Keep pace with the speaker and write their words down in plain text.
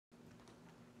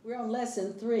We're on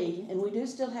lesson 3, and we do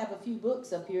still have a few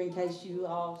books up here in case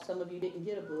some of you didn't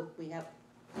get a book. We have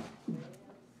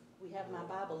my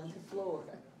Bible on the floor.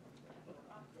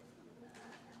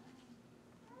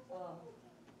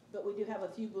 But we do have a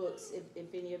few books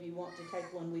if any of you want to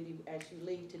take one with you as you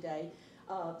leave today.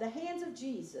 The Hands of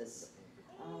Jesus.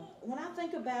 When I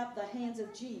think about the hands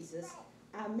of Jesus,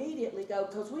 I immediately go,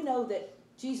 because we know that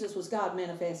Jesus was God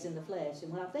manifest in the flesh.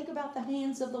 And when I think about the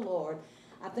hands of the Lord,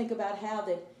 I think about how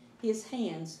that his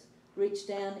hands reach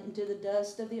down into the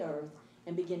dust of the earth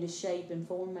and begin to shape and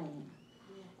form man.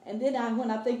 And then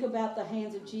when I think about the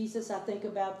hands of Jesus, I think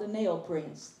about the nail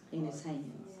prints in his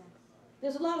hands.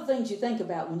 There's a lot of things you think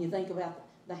about when you think about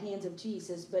the hands of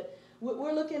Jesus, but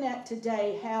we're looking at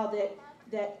today how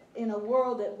that in a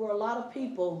world where a lot of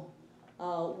people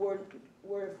were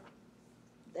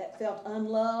that felt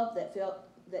unloved, that felt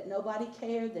that nobody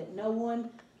cared, that no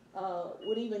one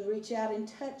would even reach out and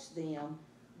touch them,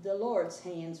 the Lord's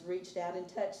hands reached out and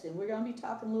touched them. We're going to be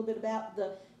talking a little bit about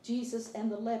the Jesus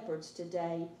and the leopards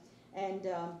today. And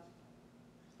there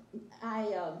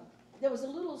was a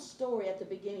little story at the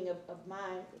beginning of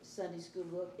my Sunday school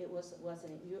book. It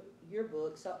wasn't your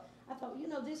book. So I thought,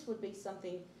 this would be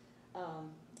something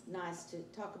nice to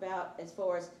talk about as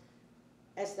far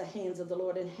as the hands of the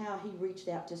Lord and how he reached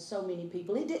out to so many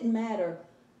people. It didn't matter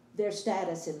their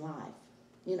status in life,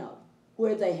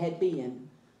 where they had been,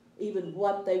 even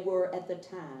what they were at the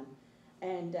time.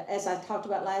 And as I talked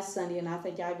about last Sunday, and I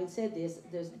think I even said this,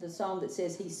 there's the song that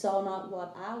says, he saw not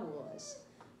what I was,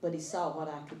 but he saw what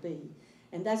I could be.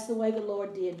 And that's the way the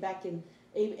Lord did back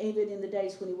even in the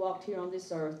days when he walked here on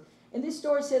this earth. And this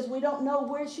story says we don't know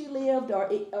where she lived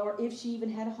or if she even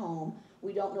had a home.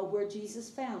 We don't know where Jesus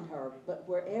found her. But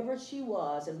wherever she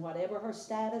was and whatever her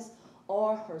status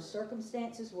or her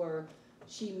circumstances were,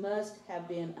 she must have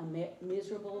been a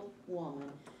miserable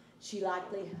woman. She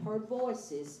likely heard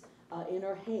voices in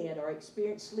her head or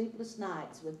experienced sleepless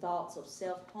nights with thoughts of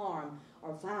self-harm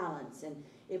or violence. And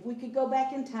if we could go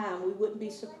back in time, we wouldn't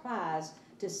be surprised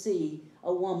to see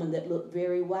a woman that looked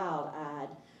very wild-eyed.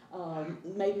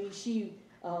 Maybe she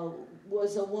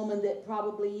was a woman that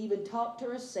probably even talked to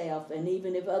herself, and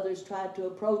even if others tried to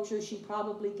approach her, she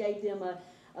probably gave them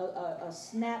a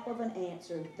snap of an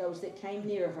answer, those that came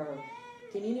near her.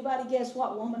 Can anybody guess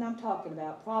what woman I'm talking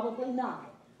about? Probably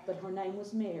not, but her name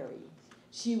was Mary.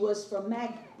 She was from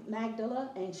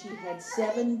Magdala, and she had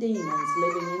 7 demons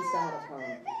living inside of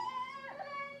her.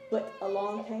 But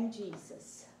along came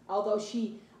Jesus. Although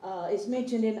she is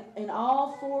mentioned in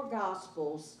all 4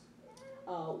 Gospels,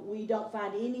 we don't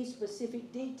find any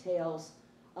specific details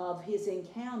of his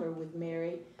encounter with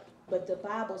Mary, but the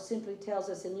Bible simply tells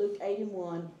us in Luke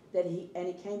 8:1 that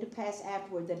it came to pass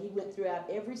afterward that he went throughout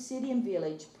every city and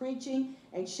village, preaching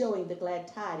and showing the glad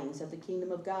tidings of the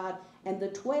kingdom of God. And the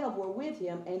 12 were with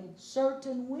him, and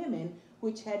certain women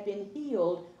which had been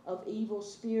healed of evil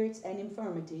spirits and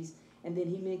infirmities. And then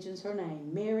he mentions her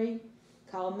name, Mary,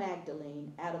 called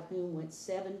Magdalene, out of whom went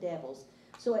 7 devils.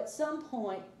 So at some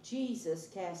point, Jesus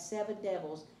cast 7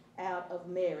 devils out of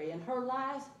Mary. And her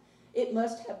life, it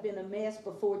must have been a mess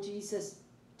before Jesus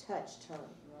touched her.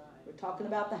 Right. We're talking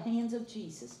about the hands of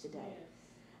Jesus today.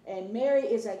 Yes. And Mary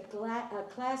is a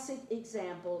classic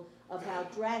example of how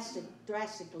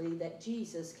drastically that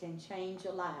Jesus can change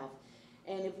a life.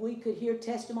 And if we could hear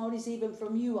testimonies even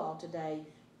from you all today,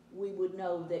 we would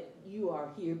know that you are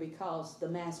here because the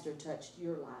Master touched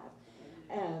your life.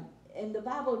 And the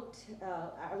Bible,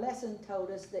 our lesson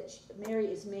told us that Mary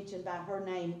is mentioned by her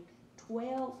name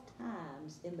 12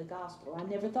 times in the Gospel. I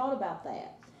never thought about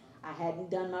that. I hadn't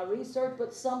done my research,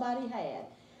 but somebody had.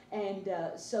 And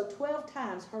so 12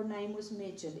 times her name was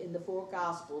mentioned in the 4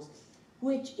 Gospels,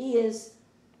 which is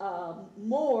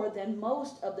more than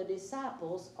most of the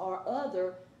disciples or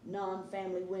other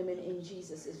non-family women in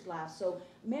Jesus' life. So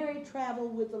Mary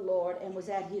traveled with the Lord and was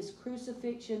at his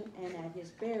crucifixion and at his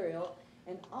burial,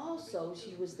 and also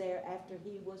she was there after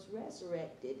he was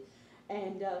resurrected.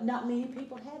 And not many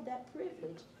people had that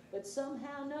privilege, but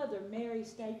somehow or another Mary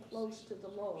stayed close to the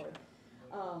Lord.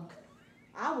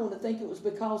 I want to think it was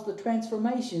because the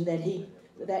transformation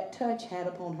that touch had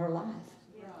upon her life.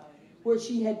 Where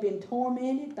she had been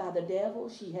tormented by the devil,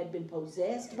 she had been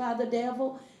possessed by the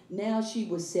devil. Now she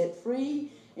was set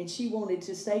free, and she wanted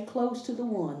to stay close to the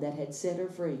one that had set her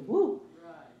free. Woo!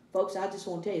 Right. Folks, I just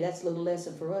want to tell you, that's a little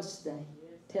lesson for us today.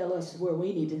 Yes. Tell us who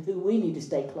we need to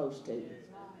stay close to. Yes.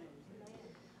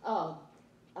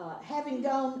 Having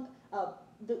gone,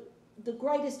 the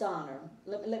greatest honor,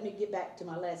 let me get back to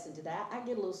my lesson today. I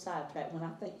get a little sidetracked when I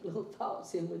think little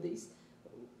thoughts in with these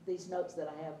notes that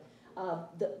I have.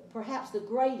 Perhaps the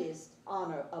greatest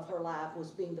honor of her life was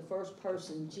being the first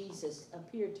person Jesus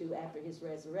appeared to after his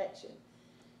resurrection.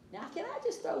 Now, can I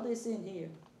just throw this in here?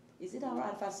 Is it all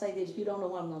right if I say this? You don't know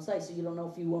what I'm going to say, so you don't know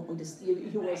if you want me to.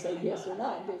 You want to say yes or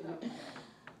not, do you?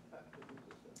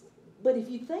 But if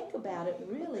you think about it,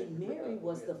 really, Mary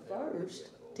was the first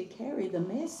to carry the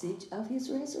message of his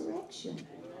resurrection.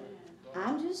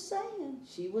 I'm just saying,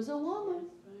 she was a woman.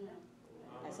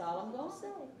 That's all I'm going to say.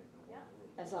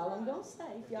 That's all I'm going to say,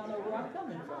 if y'all know where I'm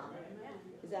coming from.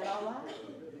 Is that all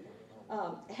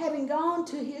right? Having gone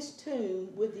to his tomb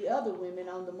with the other women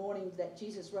on the morning that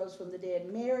Jesus rose from the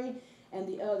dead, Mary and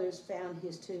the others found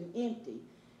his tomb empty.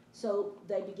 So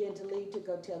they began to leave to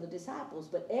go tell the disciples.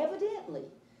 But evidently,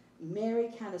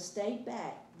 Mary kind of stayed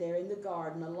back there in the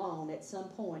garden alone at some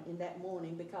point in that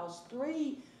morning, because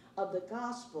 3 of the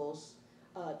Gospels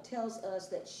tells us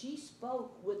that she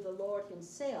spoke with the Lord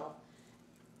himself,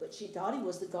 but she thought he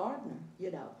was the gardener,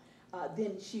 you know.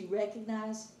 Then she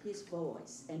recognized his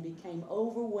voice and became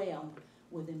overwhelmed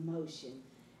with emotion.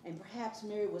 And perhaps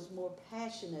Mary was more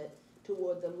passionate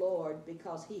toward the Lord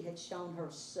because he had shown her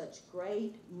such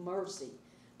great mercy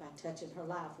by touching her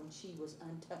life when she was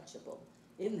untouchable.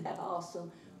 Isn't that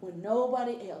awesome? When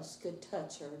nobody else could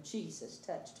touch her, Jesus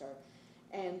touched her.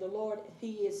 And the Lord,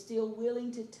 he is still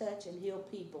willing to touch and heal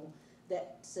people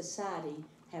that society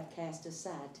have cast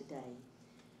aside today.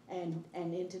 And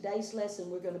in today's lesson,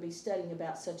 we're going to be studying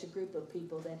about such a group of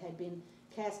people that had been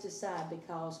cast aside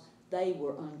because they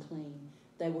were unclean.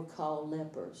 They were called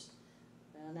lepers.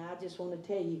 And I just want to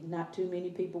tell you, not too many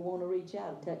people want to reach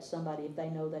out and touch somebody if they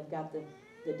know they've got the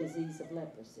disease of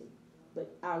leprosy.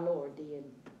 But our Lord did.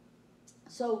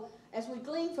 So as we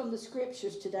glean from the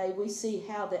scriptures today, we see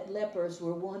how that lepers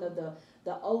were one of the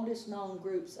oldest known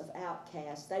groups of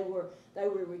outcasts. They were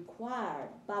required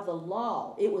by the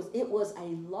law. It was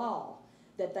a law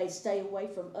that they stay away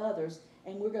from others.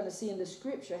 And we're going to see in the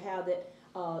scripture how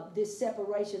that this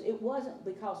separation, it wasn't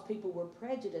because people were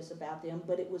prejudiced about them,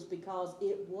 but it was because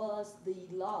it was the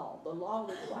law. The law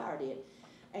required it.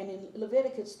 And in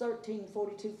Leviticus 13,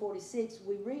 42, 46,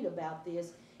 we read about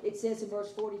this. It says in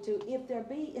verse 42, if there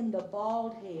be in the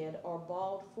bald head or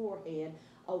bald forehead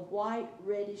a white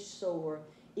reddish sore,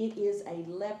 it is a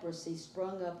leprosy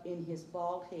sprung up in his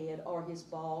bald head or his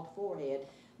bald forehead.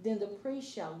 Then the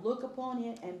priest shall look upon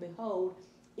it, and behold,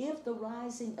 if the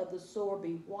rising of the sore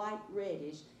be white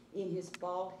reddish in his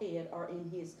bald head or in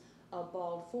his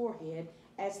bald forehead,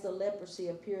 as the leprosy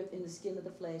appeareth in the skin of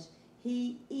the flesh,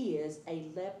 he is a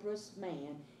leprous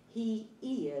man, he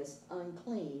is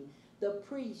unclean. The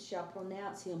priest shall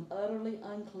pronounce him utterly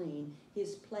unclean.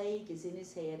 His plague is in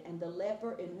his head, and the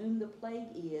leper in whom the plague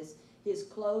is, his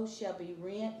clothes shall be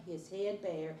rent, his head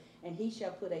bare, and he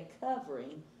shall put a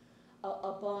covering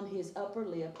upon his upper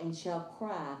lip, and shall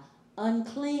cry,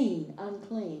 unclean,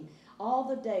 unclean. All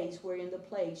the days wherein the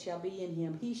plague shall be in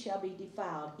him, he shall be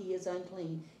defiled, he is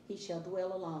unclean. He shall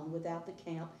dwell alone, without the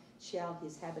camp shall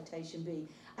his habitation be.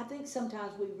 I think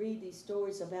sometimes we read these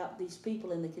stories about these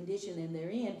people and the condition and they're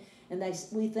in, and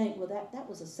we think, well, that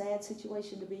was a sad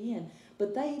situation to be in.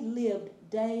 But they lived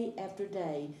day after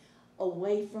day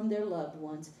away from their loved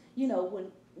ones. You know,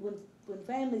 when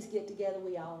families get together,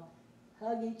 we all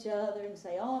hug each other and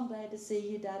say, oh, I'm glad to see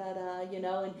you, da-da-da, you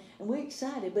know, and we're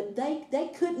excited. But they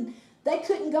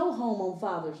couldn't go home on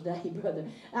Father's Day, brother.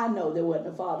 I know there wasn't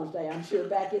a Father's Day, I'm sure,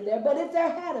 back in there. But if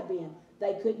there had been,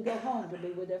 they couldn't go home to be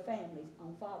with their families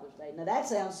on Father's Day. Now, that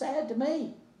sounds sad to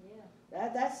me. Yeah.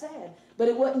 That's sad. But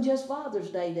it wasn't just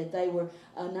Father's Day that they were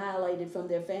annihilated from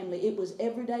their family. It was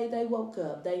every day they woke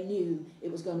up, they knew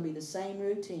it was going to be the same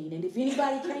routine. And if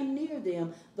anybody came near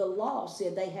them, the law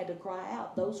said they had to cry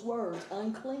out those words,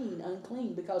 unclean,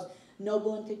 unclean, because no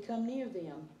one could come near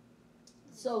them.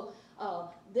 So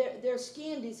their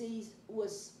skin disease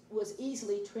was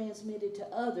easily transmitted to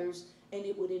others, and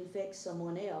it would infect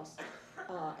someone else.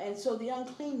 And so the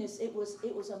uncleanness, it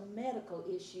was a medical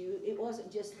issue. It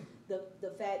wasn't just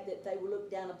the fact that they were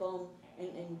looked down upon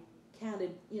and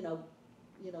counted, you know,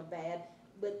 bad,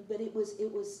 but it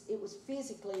was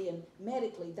physically and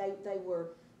medically they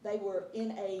were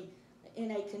in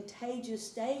a contagious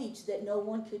stage that no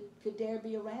one could dare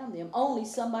be around them. Only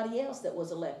somebody else that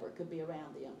was a leper could be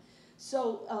around them.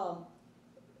 So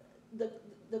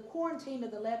the quarantine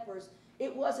of the lepers,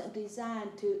 it wasn't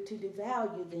designed to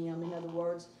devalue them, in other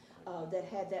words, that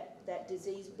had that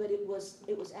disease, but it was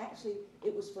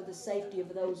for the safety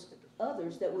of those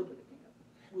others that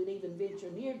would even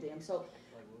venture near them. So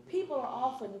people are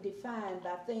often defined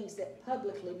by things that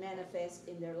publicly manifest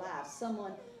in their lives.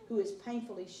 Someone who is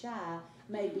painfully shy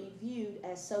may be viewed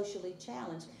as socially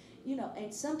challenged. You know,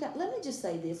 and sometimes, let me just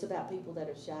say this about people that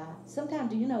are shy.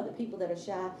 Sometimes, do you know that people that are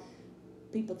shy,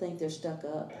 people think they're stuck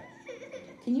up?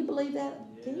 Can you believe that?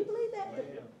 Can you believe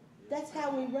that? That's how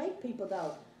we rate people,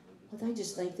 though. Well, they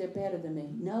just think they're better than me.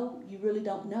 No, you really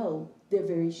don't know. They're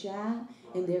very shy,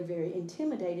 and they're very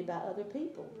intimidated by other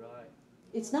people.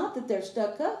 It's not that they're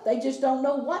stuck up. They just don't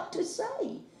know what to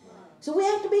say. So we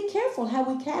have to be careful how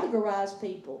we categorize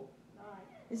people.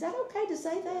 Is that okay to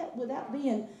say that without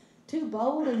being too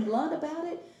bold and blunt about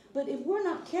it? But if we're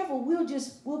not careful,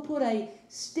 we'll put a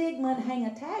stigma and hang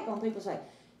a tag on people. Say,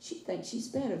 she thinks she's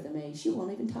better than me. She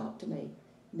won't even talk to me.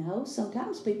 No,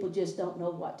 sometimes people just don't know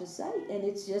what to say, and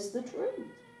it's just the truth.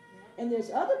 And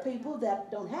there's other people that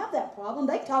don't have that problem.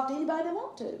 They talk to anybody they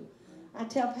want to. I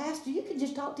tell Pastor, you can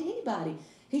just talk to anybody.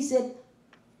 He said,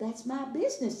 that's my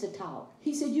business to talk.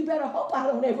 He said, you better hope I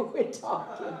don't ever quit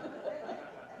talking.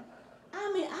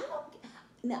 I mean, I don't,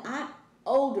 now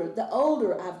the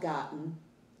older I've gotten,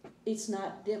 it's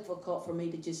not difficult for me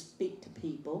to just speak to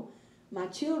people. My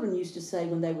children used to say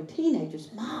when they were teenagers,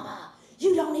 Mama,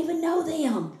 you don't even know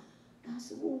them. I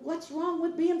said, well, what's wrong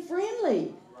with being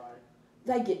friendly?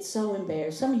 They get so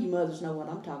embarrassed. Some of you mothers know what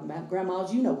I'm talking about.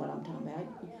 Grandmas, you know what I'm talking about.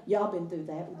 Y'all been through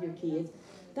that with your kids.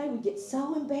 They would get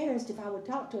so embarrassed if I would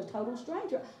talk to a total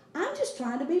stranger. I'm just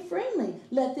trying to be friendly.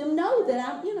 Let them know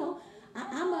that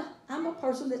I'm a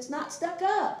person that's not stuck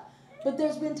up. But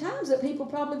there's been times that people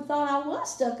probably thought I was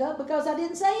stuck up because I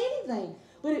didn't say anything.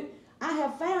 But I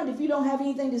have found if you don't have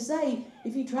anything to say,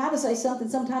 if you try to say something,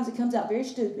 sometimes it comes out very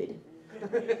stupid.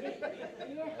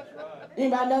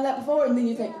 Anybody done that before? And then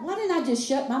you think, why didn't I just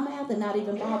shut my mouth and not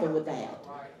even bother with that?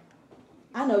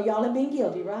 I know y'all have been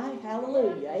guilty, right?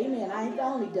 Hallelujah. Amen. I ain't the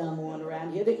only dumb one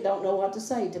around here that don't know what to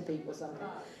say to people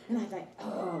sometimes. And I think,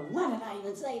 oh, why did I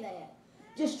even say that?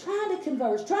 Just trying to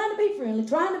converse, trying to be friendly,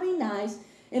 trying to be nice,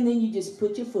 and then you just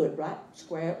put your foot right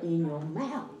square in your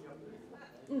mouth.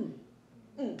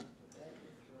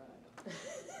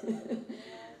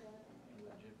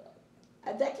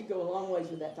 That could go a long ways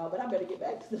with that thought, but I better get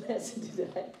back to the lesson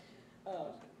today.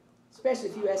 Especially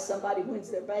if you ask somebody when's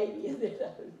their baby. And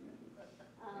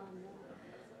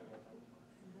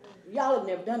y'all have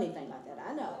never done anything like that,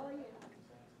 I know.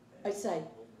 I say,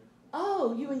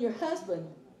 oh, you and your husband.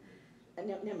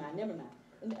 Never mind.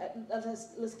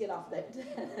 Let's get off that.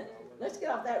 Let's get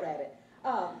off that rabbit.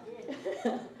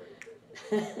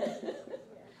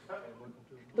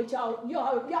 But y'all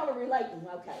are relating.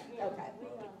 Okay.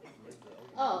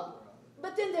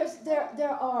 But then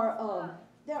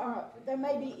there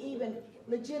may be even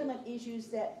legitimate issues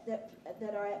that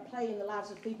are at play in the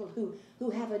lives of people who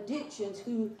have addictions,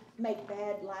 who make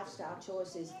bad lifestyle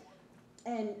choices.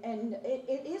 And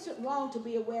it isn't wrong to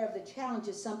be aware of the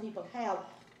challenges some people have,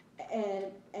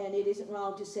 and it isn't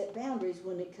wrong to set boundaries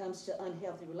when it comes to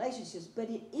unhealthy relationships. But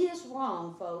it is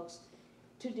wrong, folks,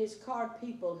 to discard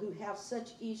people who have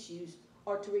such issues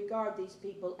or to regard these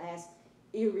people as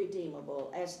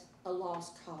irredeemable, as a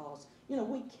lost cause. You know,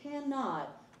 we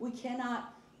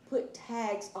cannot put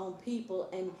tags on people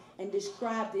and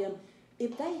describe them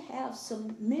if they have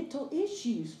some mental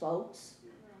issues, folks.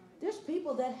 There's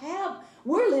people that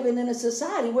we're living in a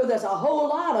society where there's a whole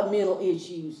lot of mental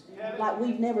issues like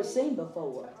we've never seen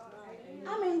before.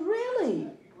 I mean, really,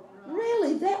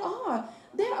 there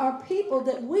are people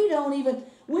that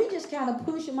we just kind of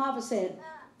push them off and say,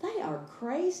 they are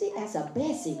crazy as a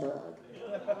Bessie bug.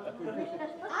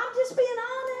 I'm just being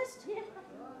honest.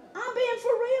 I'm being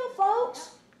for real,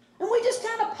 folks. And we just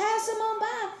kind of pass them on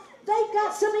by. They've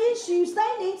got some issues.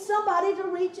 They need somebody to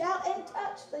reach out and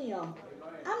touch them.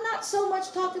 I'm not so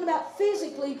much talking about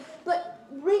physically, but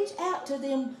reach out to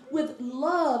them with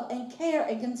love and care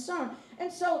and concern.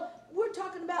 And so we're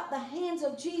talking about the hands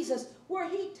of Jesus, where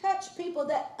he touched people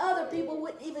that other people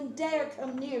wouldn't even dare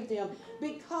come near them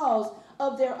because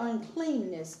of their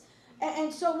uncleanness.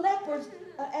 And so lepers,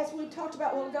 as we talked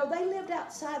about a while ago, they lived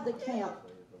outside the camp.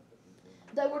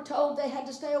 They were told they had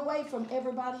to stay away from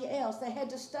everybody else. They had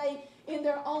to stay in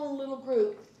their own little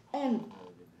group. And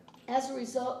as a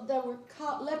result, there were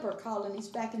leper colonies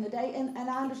back in the day. And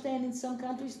I understand in some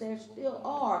countries there still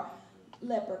are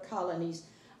leper colonies.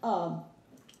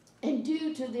 And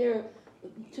due to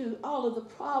all of the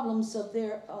problems of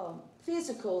their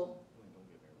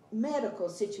medical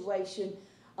situation,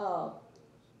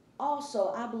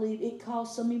 also, I believe it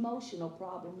caused some emotional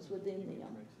problems within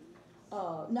them.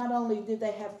 Not only did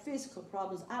they have physical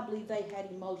problems, I believe they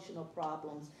had emotional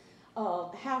problems.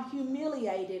 How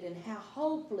humiliated and how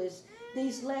hopeless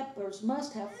these lepers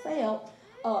must have felt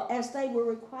as they were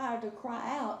required to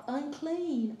cry out,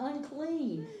 unclean,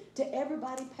 unclean, to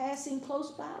everybody passing close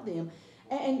by them.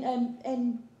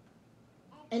 And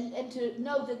and to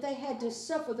know that they had to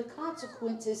suffer the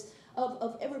consequences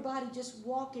of everybody just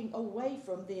walking away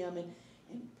from them and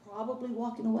probably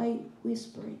walking away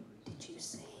whispering, did you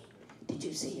see? Did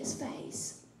you see his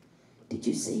face? Did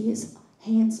you see his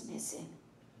hands missing?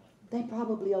 They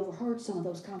probably overheard some of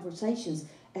those conversations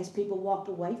as people walked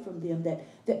away from them,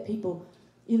 that people,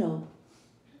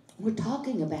 were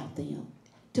talking about them.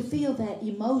 To feel that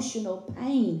emotional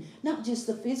pain, not just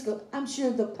the physical. I'm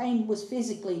sure the pain was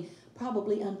physically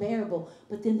probably unbearable,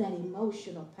 but then that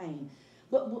emotional pain.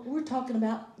 But we're talking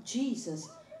about Jesus,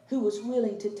 who was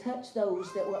willing to touch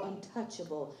those that were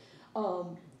untouchable.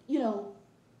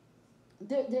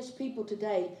 There's people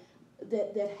today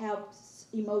that have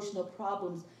emotional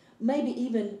problems. Maybe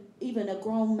even a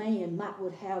grown man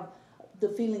would have the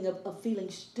feeling of feeling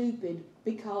stupid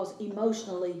because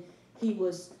emotionally he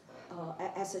was,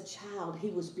 as a child, he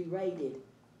was berated.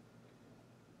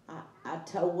 I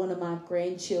told one of my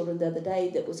grandchildren the other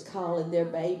day that was calling their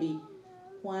baby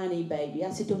whiny baby. I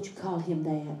said, don't you call him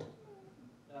that.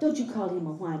 Don't you call him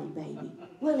a whiny baby.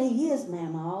 Well, he is,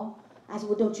 Mama. I said,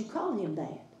 well, don't you call him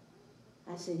that.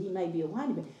 I said, he may be a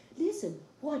whiny baby. Listen,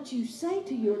 what you say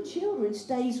to your children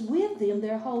stays with them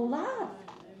their whole life.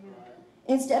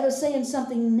 Instead of saying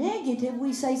something negative,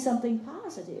 we say something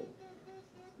positive.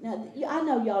 Now, I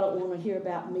know y'all don't want to hear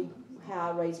about me,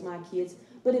 how I raised my kids,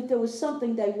 but if there was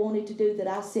something they wanted to do that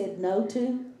I said no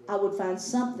to, I would find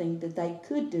something that they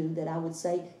could do that I would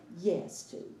say yes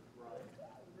to.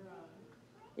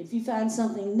 If you find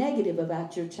something negative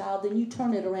about your child, then you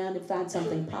turn it around and find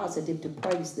something positive to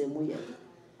praise them with.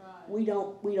 We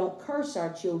don't curse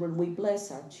our children, we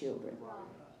bless our children.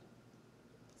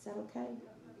 Is that okay?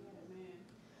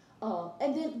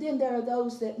 And then there are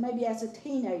those that maybe as a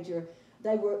teenager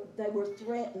they were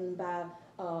threatened by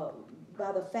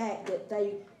the fact that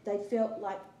they felt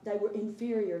like they were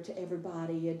inferior to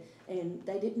everybody and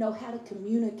they didn't know how to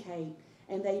communicate,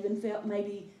 and they even felt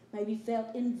maybe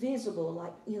felt invisible,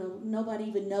 like nobody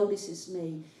even notices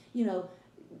me.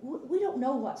 We don't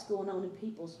know what's going on in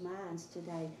people's minds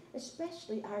today,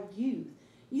 especially our youth.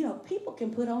 People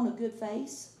can put on a good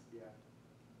face. Yeah.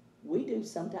 We do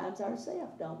sometimes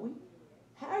ourselves, don't we?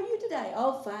 How are you today?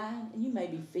 Oh, fine. And you may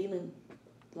be feeling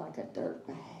like a dirt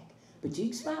bag, but you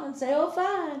can smile and say, oh,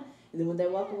 fine. And then when they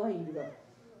walk away, you go,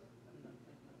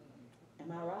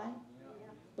 am I right?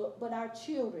 Yeah. But our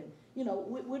children, we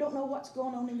don't know what's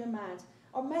going on in their minds.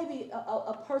 Or maybe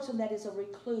a person that is a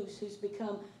recluse who's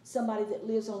become somebody that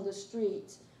lives on the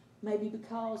streets, maybe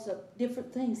because of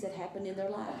different things that happened in their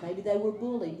life. Maybe they were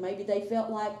bullied. Maybe they felt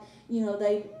like,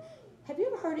 have you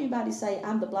ever heard anybody say,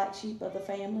 I'm the black sheep of the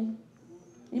family?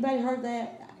 Anybody heard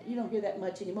that? You don't hear that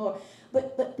much anymore.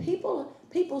 But people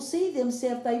see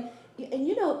themselves,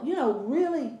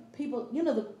 really people,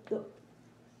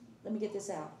 let me get this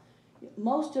out.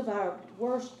 Most of our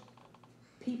worst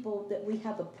people that we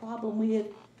have a problem with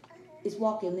is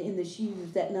walking in the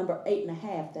shoes, that number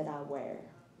 8.5 that I wear.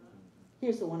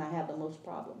 Here's the one I have the most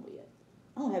problem with.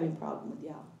 I don't have any problem with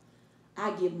y'all. I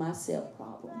give myself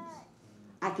problems.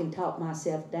 I can talk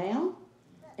myself down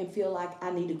and feel like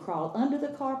I need to crawl under the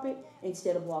carpet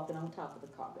instead of walking on top of the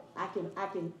carpet. I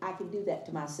can do that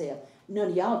to myself.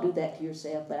 None of y'all do that to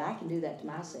yourself, but I can do that to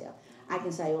myself. I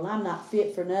can say, well, I'm not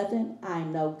fit for nothing.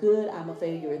 I'm no good. I'm a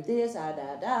failure at this.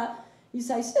 You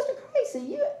say, Sister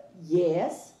Creasy,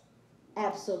 yes,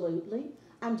 absolutely.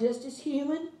 I'm just as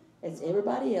human as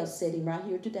everybody else sitting right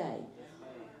here today.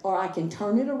 Or I can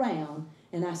turn it around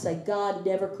and I say, God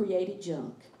never created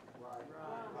junk.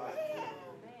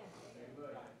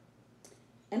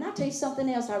 And I'll tell you something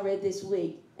else I read this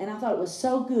week, and I thought it was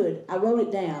so good, I wrote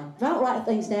it down. If I don't write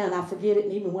things down, I forget it,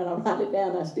 and even when I write it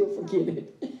down, I still forget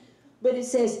it. But it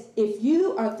says, if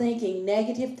you are thinking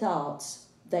negative thoughts,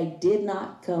 they did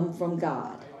not come from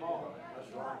God.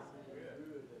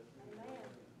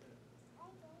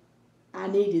 I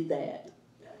needed that.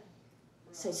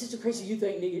 Say, Sister Creasy, you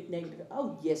think negative?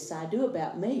 Oh, yes, I do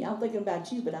about me. I'm thinking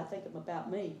about you, but I think about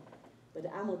me.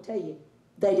 But I'm going to tell you,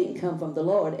 they didn't come from the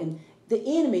Lord. And the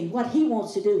enemy, what he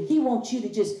wants to do, he wants you to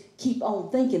just keep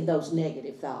on thinking those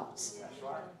negative thoughts. That's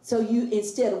right. So you,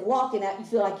 instead of walking out, you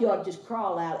feel like you ought to just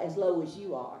crawl out as low as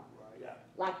you are. Right.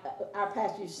 Like our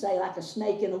pastor used to say, like a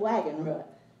snake in a wagon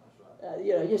rut.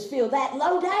 Right. Just feel that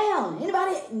low down.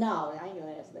 Anybody? No, I ain't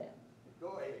going to ask that.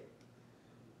 Go ahead.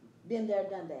 Been there,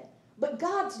 done that. But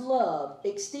God's love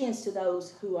extends to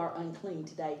those who are unclean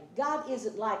today. God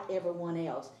isn't like everyone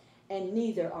else, and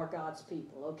neither are God's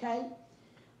people, okay?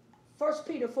 1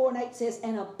 Peter 4:8 says,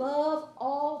 and above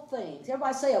all things,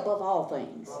 everybody say above all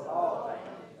things, above all things,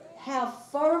 have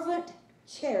fervent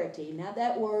charity. Now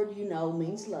that word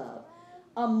means love.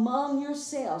 among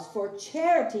yourselves, for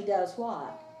charity does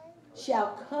what?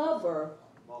 Shall cover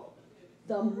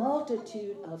the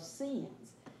multitude of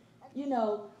sins. You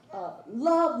know,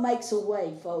 love makes a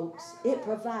way, folks. It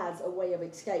provides a way of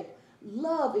escape.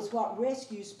 Love is what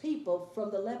rescues people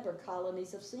from the leper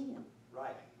colonies of sin.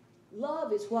 Right.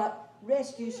 Love is what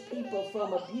rescues people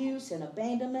from abuse and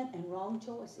abandonment and wrong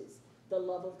choices. The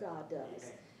love of God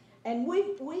does. And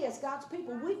we as God's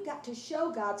people, we've got to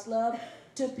show God's love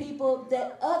to people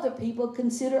that other people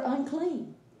consider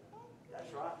unclean.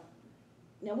 That's right.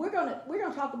 Now we're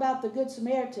gonna talk about the Good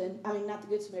Samaritan. I mean, not the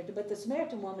Good Samaritan, but the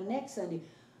Samaritan woman next Sunday.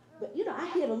 But you know, I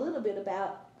hit a little bit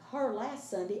about her last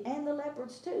Sunday and the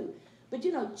lepers too. But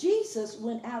you know, Jesus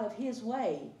went out of his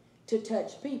way to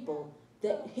touch people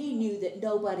that he knew that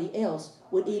nobody else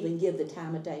would even give the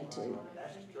time of day to.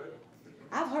 That's true.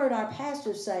 I've heard our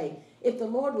pastors say, if the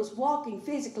Lord was walking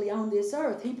physically on this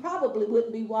earth, he probably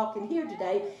wouldn't be walking here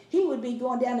today. He would be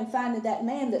going down and finding that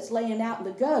man that's laying out in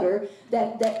the gutter,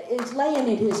 that is laying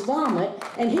in his vomit,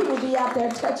 and he would be out there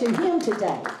touching him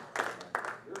today.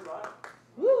 You're right.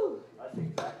 Woo! That's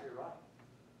exactly right.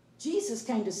 Jesus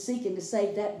came to seek and to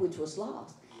save that which was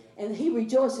lost. And he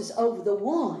rejoices over the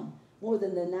one more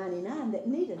than the 99 that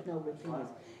needeth no repentance.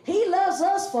 He loves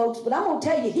us, folks, but I'm going to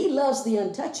tell you, he loves the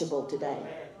untouchable today.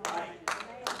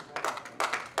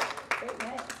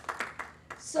 Amen.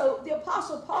 So the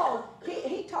Apostle Paul,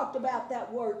 he talked about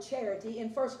that word charity in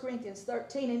 1 Corinthians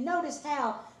 13. And notice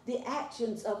how the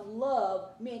actions of love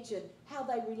mention how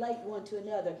they relate one to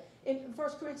another. In 1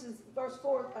 Corinthians verse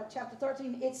 4, chapter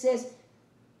 13, it says,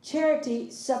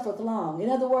 charity suffereth long. In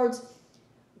other words,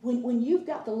 when you've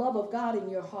got the love of God in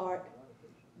your heart,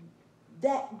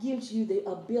 that gives you the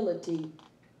ability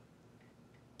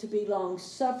to be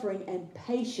long-suffering and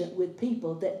patient with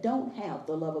people that don't have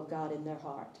the love of God in their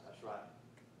heart. That's right.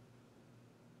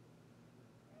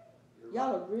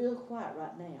 Y'all are real quiet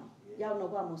right now. Yeah. Y'all know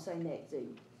what I'm going to say next, do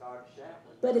you? Sorry,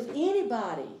 Chaplain. But if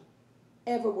anybody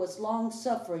ever was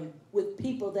long-suffering with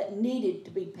people that needed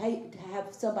to be to have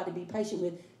somebody be patient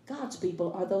with, God's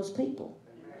people are those people.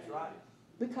 That's right.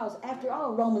 Because after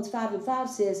all, Romans 5:5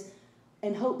 says,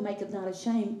 and hope maketh not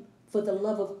ashamed, for the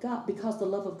love of God, because the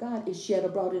love of God is shed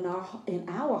abroad in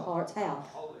our hearts. How?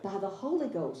 By the Holy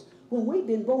Ghost. When we've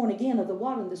been born again of the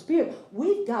water and the Spirit,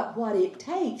 we've got what it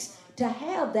takes to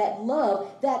have that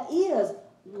love that is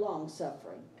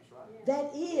long-suffering. Right.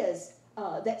 That is,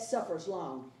 that suffers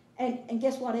long. And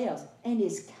guess what else? And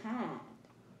is kind.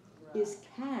 Right. Is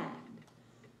kind.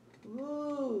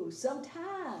 Ooh,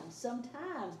 sometimes.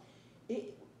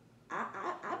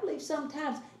 I believe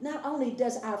sometimes not only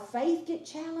does our faith get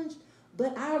challenged,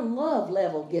 but our love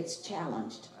level gets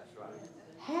challenged. That's right.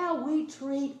 How we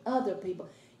treat other people.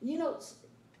 You know,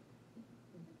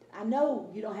 I know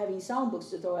you don't have any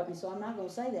songbooks to throw at me, so I'm not going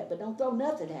to say that, but don't throw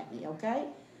nothing at me, okay?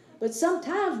 But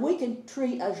sometimes we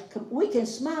can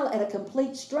smile at a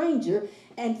complete stranger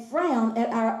and frown at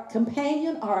our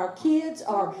companion or our kids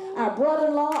or our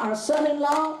brother-in-law, our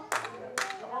son-in-law.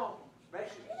 Come on.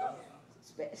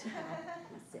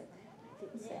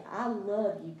 I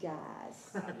love you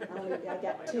guys. I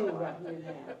got two right here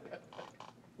now.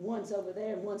 One's over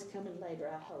there and one's coming later,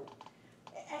 I hope.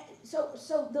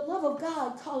 So the love of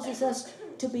God causes us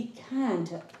to be kind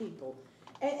to people.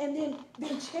 And then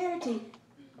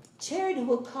charity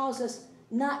will cause us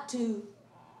not to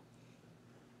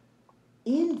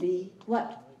envy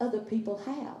what other people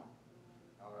have.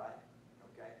 All right.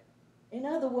 Okay. In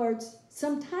other words,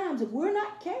 sometimes if we're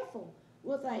not careful,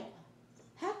 we'll think,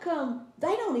 how come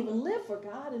they don't even live for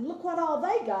God and look what all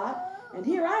they got, and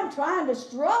here I'm trying to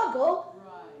struggle,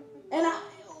 and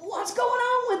what's going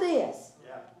on with this?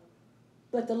 Yeah.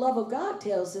 But the love of God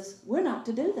tells us we're not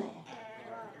to do that.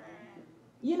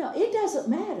 You know, it doesn't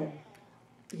matter.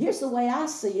 Here's the way I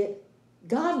see it.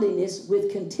 Godliness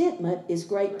with contentment is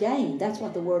great gain. That's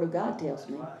what the Word of God tells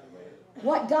me.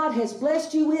 What God has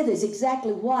blessed you with is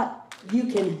exactly what you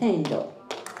can handle.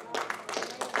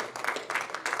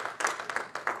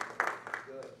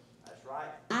 That's right.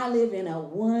 I live in a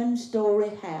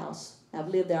one-story house. I've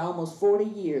lived there almost 40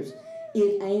 years.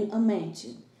 It ain't a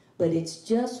mansion, but it's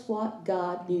just what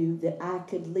God knew that I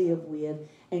could live with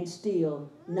and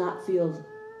still not feel,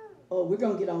 oh, we're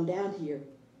going to get on down here.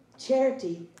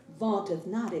 Charity vaunteth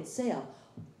not itself.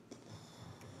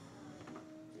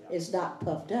 It's not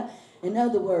puffed up. In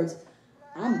other words,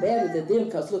 I'm better than them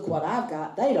because look what I've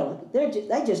got. They don't. They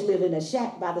just live in a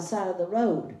shack by the side of the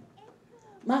road.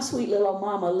 My sweet little old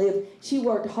mama she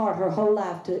worked hard her whole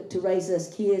life to raise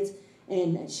us kids,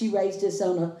 and she raised us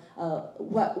on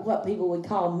what people would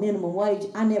call minimum wage.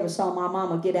 I never saw my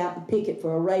mama get out and picket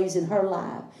for a raise in her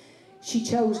life. She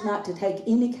chose not to take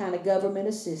any kind of government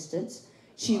assistance.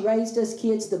 She raised us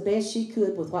kids the best she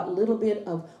could with what little bit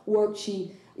of work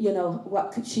she,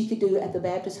 she could do at the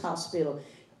Baptist hospital.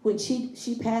 When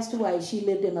she passed away, she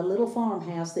lived in a little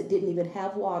farmhouse that didn't even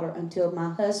have water until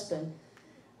my husband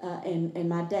and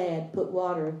my dad put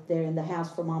water there in the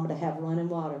house for Mama to have running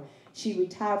water. She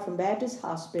retired from Baptist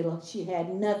Hospital. She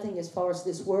had nothing as far as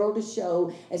this world to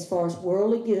show, as far as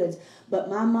worldly goods. But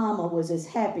my mama was as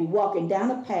happy walking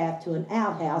down a path to an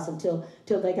outhouse until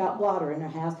they got water in her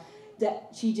house. That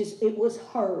it was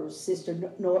hers, Sister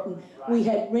Norton. We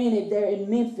had rented there in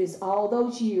Memphis all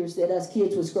those years that us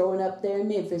kids was growing up there in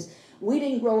Memphis. We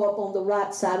didn't grow up on the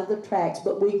right side of the tracks,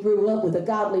 but we grew up with a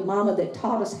godly mama that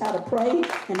taught us how to pray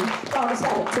and taught us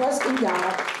how to trust in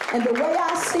God. And the way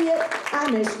I see it,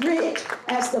 I'm as rich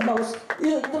as the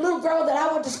little girl that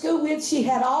I went to school with. She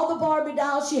had all the Barbie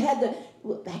dolls. She had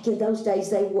back in those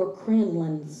days, they wore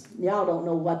crinolines. Y'all don't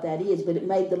know what that is, but it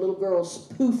made the little girls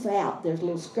poof out their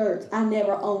little skirts. I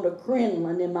never owned a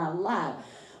crinoline in my life.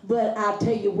 But I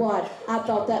tell you what, I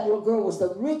thought that little girl was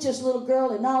the richest little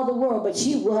girl in all the world, but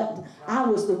she wasn't. I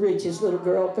was the richest little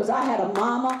girl because I had a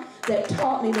mama that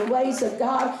taught me the ways of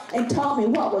God and taught me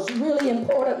what was really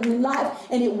important in life,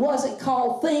 and it wasn't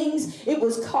called things. It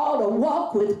was called a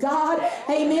walk with God.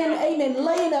 Amen, amen,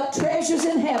 laying up treasures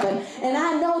in heaven. And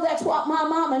I know that's what my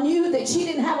mama knew, that she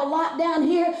didn't have a lot down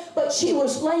here, but she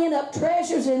was laying up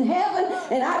treasures in heaven,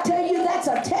 and I tell you, that's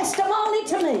a testimony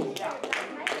to me.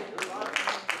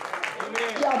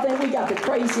 Y'all think we got the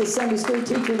craziest Sunday school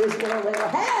teacher this world ever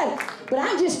had. But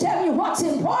I'm just telling you what's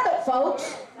important,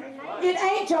 folks. It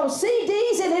ain't your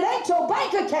CDs and it ain't your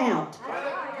bank account.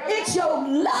 It's your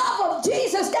love of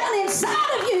Jesus down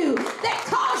inside of you that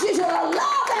causes you to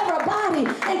love everybody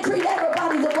and treat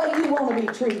everybody the way you want to be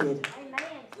treated.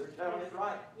 You're telling it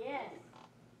right. Yes.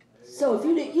 So if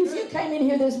you came in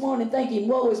here this morning thinking,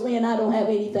 woe is me and I don't have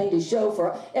anything to show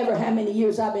for ever how many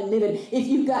years I've been living, if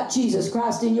you've got Jesus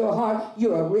Christ in your heart,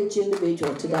 you're a rich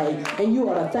individual today, and you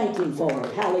ought to thank Him for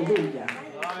it. Hallelujah.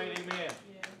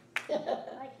 Amen.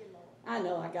 I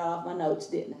know I got off my notes,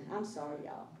 didn't I? I'm sorry,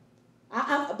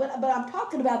 y'all. But I'm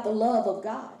talking about the love of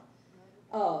God.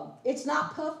 It's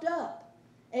not puffed up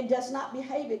and does not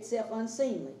behave itself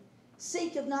unseemly.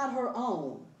 Seeketh not her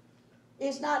own.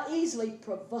 Is not easily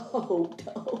provoked.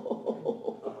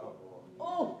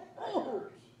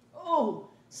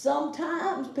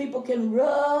 Sometimes people can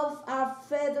rub our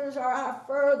feathers or our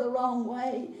fur the wrong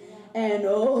way. And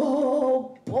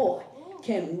oh boy,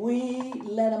 can we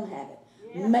let them have it.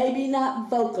 Yeah. Maybe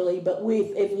not vocally, but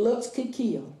if looks could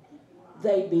kill,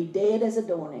 they'd be dead as a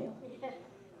doornail.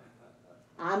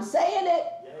 I'm saying it.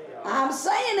 I'm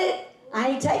saying it. I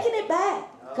ain't taking it back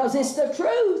because it's the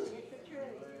truth.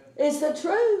 It's the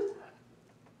truth.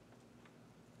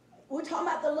 We're talking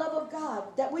about the love of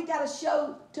God that we got to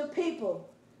show to people.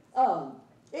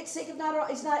 It seeketh not,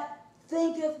 it's not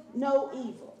thinketh no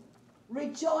evil.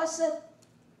 Rejoiceth.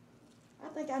 I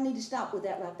think I need to stop with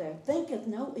that right there. Thinketh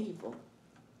no evil.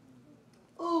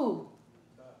 Ooh.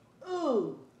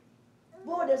 Ooh.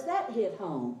 Boy, does that hit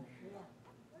home.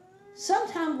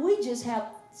 Sometimes we just have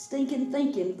stinking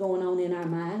thinking going on in our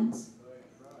minds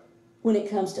when it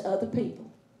comes to other people.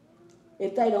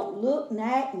 If they don't look and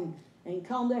act and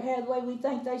comb their hair the way we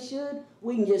think they should,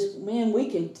 we can just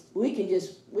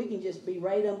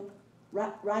berate them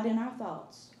right in our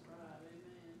thoughts.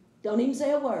 Don't even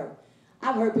say a word.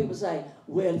 I've heard people say,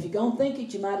 well, if you're going to think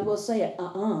it, you might as well say it.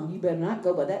 You better not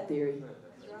go by that theory.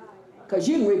 Because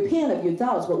you can repent of your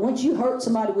thoughts, but once you hurt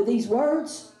somebody with these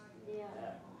words,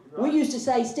 we used to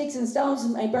say sticks and stones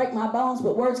may break my bones,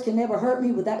 but words can never hurt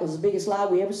me. But that was the biggest lie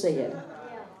we ever said.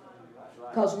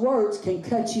 Because words can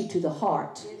cut you to the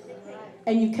heart.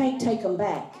 And you can't take them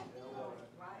back.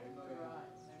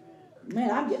 Man,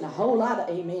 I'm getting a whole lot of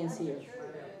amens here.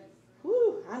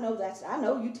 Whew, I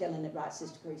know you telling it right,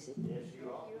 Sister Creasy. Yes, you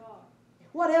are.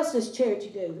 What else does charity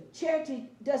do? Charity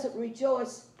doesn't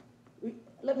rejoice.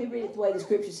 Let me read it the way the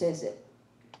scripture says it.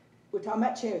 We're talking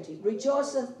about charity.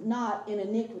 Rejoiceth not in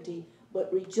iniquity,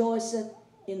 but rejoiceth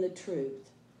in the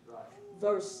truth. Right.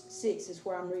 Verse 6 is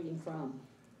where I'm reading from.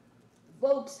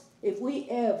 Folks, if we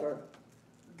ever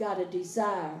got a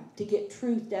desire to get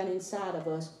truth down inside of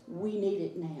us, we need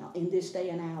it now, in this day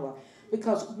and hour.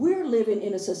 Because we're living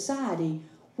in a society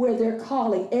where they're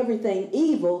calling everything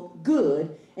evil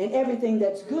good, and everything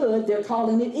that's good, they're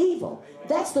calling it evil.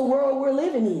 That's the world we're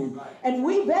living in. And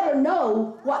we better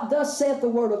know what thus saith the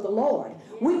word of the Lord.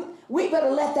 We better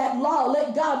let God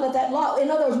let that law.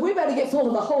 In other words, we better get full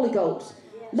of the Holy Ghost.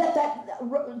 Let that,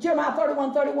 Jeremiah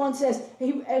 31:31 says,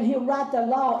 he'll write the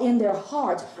law in their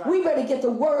hearts. We better get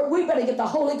the word, we better get the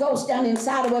Holy Ghost down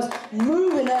inside of us,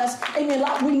 moving us, amen,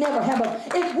 like we never have.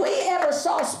 If we ever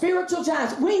saw spiritual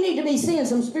giants, we need to be seeing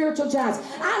some spiritual giants.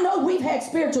 I know we've had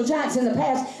spiritual giants in the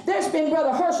past. There's been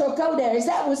Brother Herschel Godare.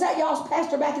 Was that y'all's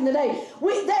pastor back in the day?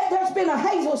 There's been a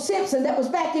Hazel Simpson that was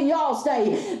back in y'all's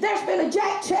day. There's been a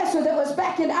Jack Chester that was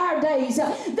back in our days.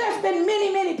 There's been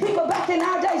many, many people back in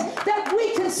our days that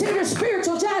we consider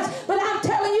spiritual giants, but I'm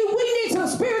telling you, we need some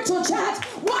spiritual giants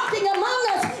walking among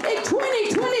us in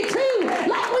 2022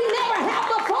 like we never have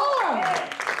before.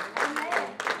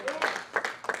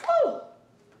 Woo.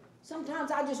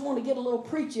 Sometimes I just want to get a little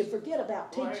preachy, forget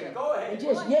about teaching, and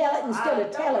just yell it instead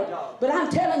of tell it. But I'm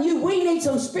telling you, we need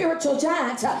some spiritual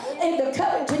giants in the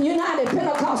Covington United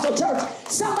Pentecostal Church.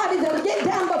 Somebody that'll get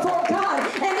down before God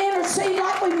and intercede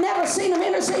like we've never seen them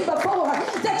intercede before.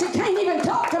 That you can't even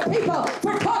talk to people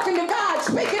for talking to God,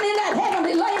 speaking in that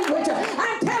heavenly language.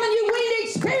 I'm telling you, we need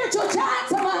spiritual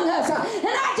giants among us.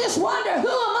 And I just wonder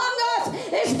who among us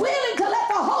is willing to let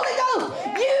the Holy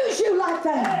Ghost use you like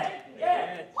that.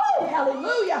 Woo,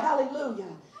 hallelujah, hallelujah.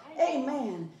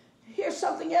 Amen. Here's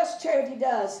something else charity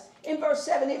does. In verse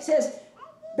 7 it says,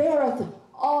 beareth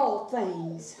all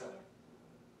things.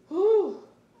 Ooh.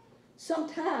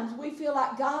 Sometimes we feel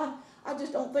like, God, I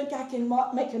just don't think I can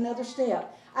make another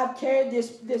step. I've carried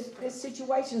this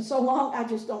situation so long, I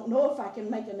just don't know if I can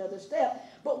make another step.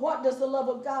 But what does the love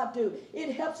of God do?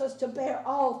 It helps us to bear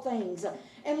all things.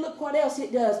 And look what else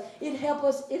it does. It helps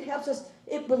us,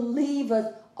 it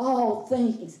believeth all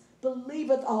things.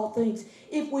 Believeth all things.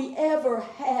 If we ever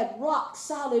had rock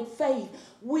solid faith,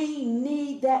 we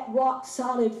need that rock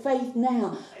solid faith now.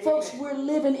 Amen. Folks, we're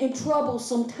living in trouble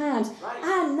sometimes. Right.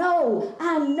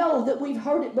 I know that we've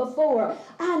heard it before.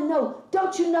 I know.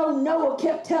 Don't you know Noah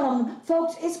kept telling them,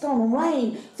 folks, it's going to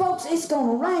rain. Folks, it's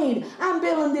going to rain. I'm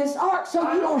building this ark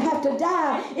so you don't have to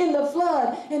die in the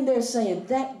flood. And they're saying,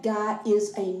 that guy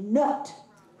is a nut.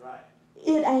 Right.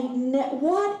 It ain't.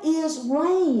 What is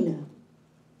rain?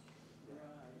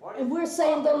 And we're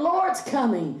saying the Lord's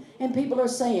coming. And people are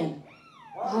saying,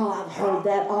 oh, I've heard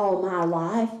that all my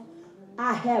life.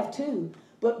 I have too.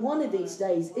 But one of these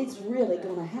days, it's really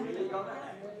going to happen.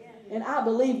 And I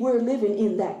believe we're living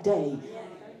in that day.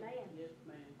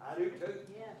 I do too.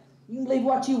 You can believe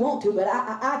what you want to, but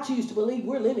I choose to believe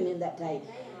we're living in that day.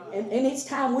 And it's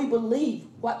time we believe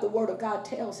what the Word of God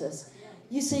tells us.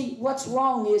 You see, what's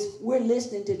wrong is we're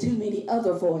listening to too many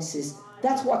other voices.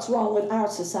 That's what's wrong with our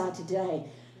society today.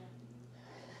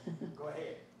 Go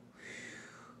ahead.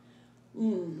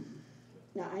 No,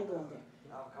 I ain't going there.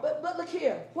 But look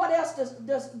here. What else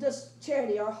does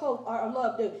charity or hope or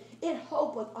love do? It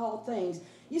hopeth all things.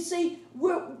 You see,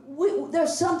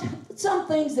 there's some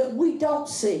things that we don't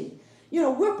see. You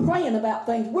know, we're praying about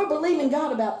things. We're believing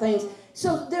God about things.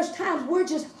 So there's times we're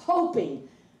just hoping.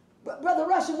 Brother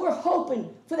Russian, we're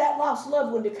hoping for that lost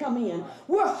loved one to come in.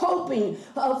 We're hoping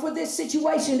for this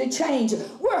situation to change.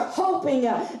 We're hoping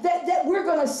that we're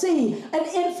going to see an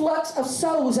influx of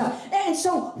souls. And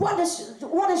so what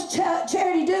does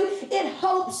charity do? It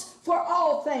hopes for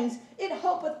all things. It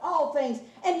hopeth all things.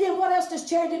 And then what else does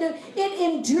charity do? It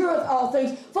endureth all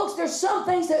things. Folks, there's some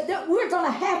things that we're going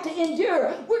to have to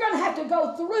endure. We're going to have to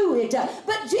go through it.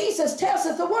 But Jesus tells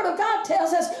us, the Word of God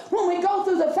tells us, when we go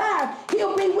through the fire,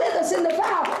 He'll be with us in the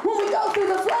fire. When we go through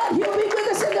the flood, He'll be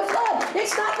with us in the flood.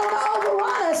 It's not going to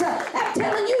overrun us. I'm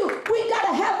telling you, we've got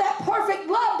to have that perfect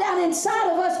love down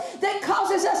inside of us that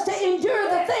causes us to endure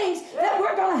the things that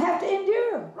we're going to have to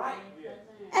endure. Right.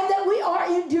 And that we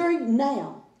are enduring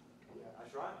now.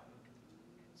 That's right.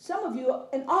 Some of you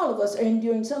and all of us are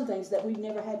enduring some things that we've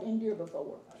never had to endure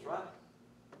before. That's right.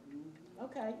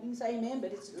 Okay, you can say amen,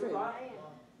 but it's the truth. Right.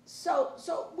 So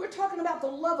we're talking about the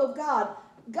love of God,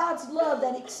 God's love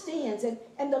that extends,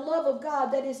 and the love of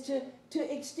God that is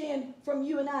to extend from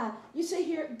you and I. You see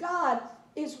here, God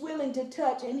is willing to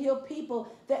touch and heal people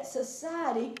that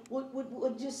society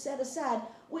would just set aside.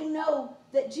 We know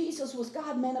that Jesus was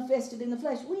God manifested in the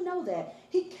flesh. We know that.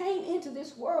 He came into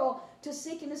this world to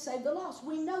seek and to save the lost.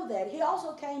 We know that. He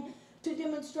also came to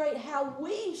demonstrate how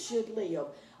we should live.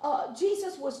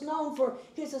 Jesus was known for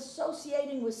his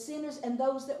associating with sinners and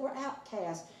those that were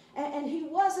outcast. And he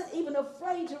wasn't even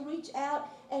afraid to reach out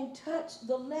and touch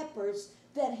the lepers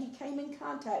that he came in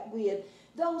contact with,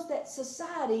 those that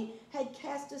society had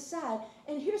cast aside.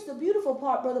 And here's the beautiful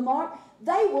part, Brother Mark.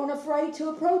 They weren't afraid to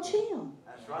approach him.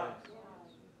 That's right.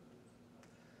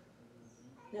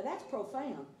 Now that's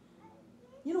profound.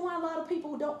 You know why a lot of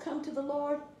people don't come to the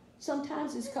Lord?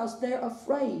 Sometimes it's because they're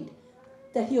afraid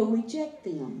that he'll reject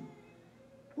them.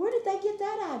 Where did they get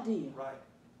that idea? Right.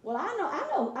 Well,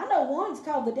 I know one's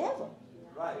called the devil.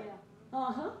 Right.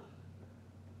 Uh-huh.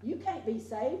 You can't be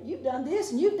saved. You've done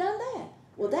this and you've done that.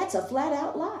 Well, that's a flat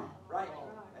out lie. Right.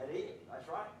 That is. That's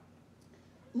right.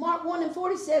 Mark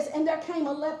 1:40 says, and there came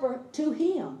a leper to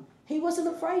him. He wasn't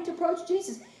afraid to approach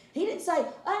Jesus. He didn't say,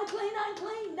 unclean,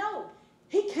 unclean. No.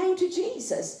 He came to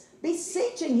Jesus,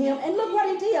 beseeching him, and look what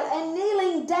he did, and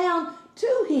kneeling down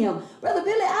to him. Brother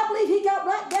Billy, I believe he got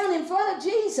right down in front of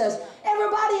Jesus.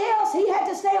 Everybody else, he had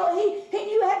to stay, he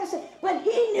knew he had to stay, but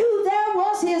he knew there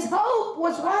was his hope,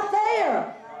 was right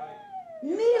there.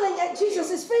 Kneeling at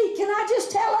Jesus' feet. Can I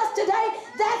just tell us today,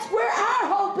 that's where our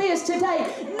hope is today.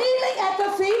 Kneeling at the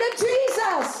feet of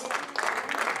Jesus.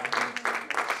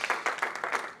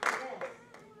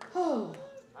 Oh.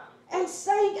 And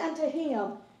saying unto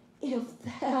him, if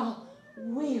thou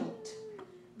wilt,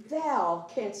 thou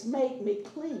canst make me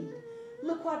clean.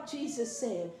 Look what Jesus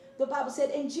said. The Bible said,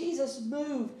 and Jesus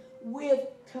moved with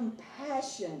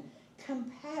compassion.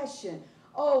 Compassion.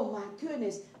 Oh my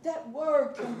goodness, that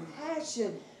word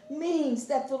compassion means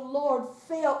that the Lord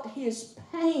felt his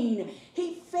pain.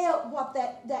 He felt what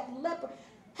that leper,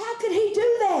 how could he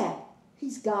do that?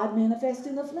 He's God manifest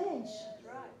in the flesh. That's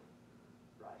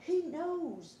right. He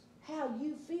knows how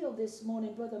you feel this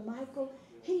morning, Brother Michael.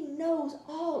 He knows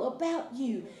all about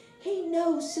you. He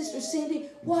knows, Sister Cindy,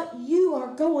 what you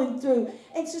are going through.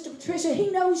 And Sister Patricia, he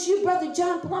knows you, Brother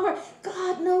John Plummer.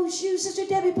 God knows you, Sister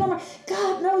Debbie Plummer.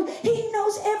 God knows. He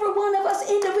knows every one of us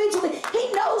individually.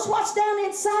 He knows what's down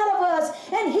inside of us.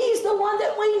 And he's the one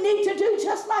that we need to do,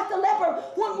 just like the leper.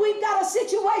 When we've got a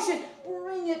situation,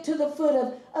 bring it to the foot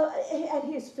of, at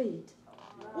his feet.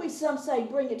 We some say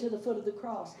bring it to the foot of the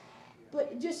cross.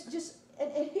 But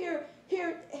and here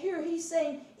he's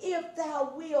saying, if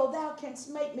thou will, thou canst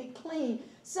make me clean.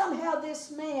 Somehow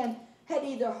this man had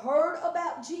either heard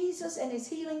about Jesus and his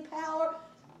healing power.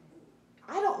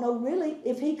 I don't know really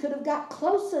if he could have got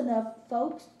close enough,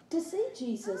 folks, to see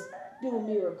Jesus do a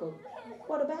miracle.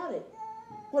 What about it?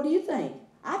 What do you think?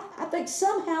 I think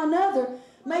somehow or another,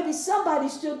 maybe somebody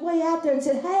stood way out there and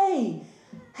said, hey,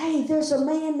 there's a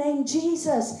man named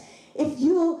Jesus. If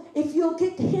you'll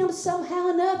get to him somehow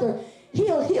or another,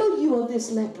 he'll heal you of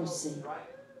this leprosy. Right.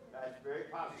 That's very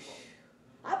possible.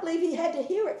 I believe he had to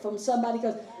hear it from somebody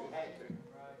because,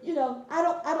 you know, I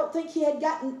don't think he had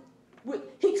gotten,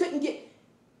 he couldn't get,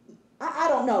 I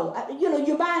don't know. You know,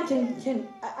 your mind can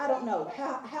I don't know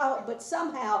how, but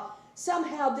somehow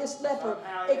this leper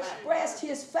expressed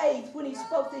his faith when he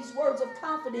spoke these words of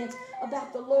confidence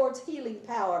about the Lord's healing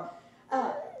power.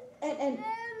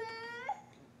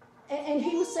 And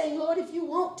he was saying, Lord, if you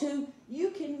want to,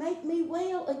 you can make me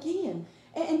well again.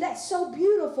 And that's so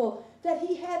beautiful that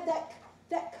he had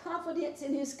that confidence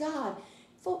in his God.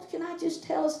 Folks, can I just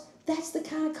tell us, that's the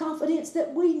kind of confidence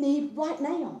that we need right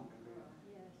now.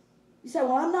 You say,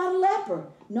 well, I'm not a leper.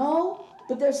 No,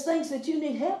 but there's things that you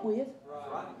need help with.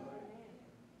 Right.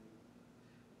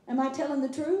 Am I telling the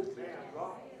truth?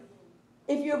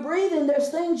 If you're breathing, there's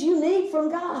things you need from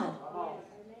God.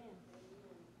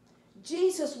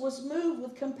 Jesus was moved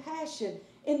with compassion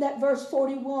in that verse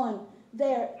 41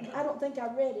 there. I don't think I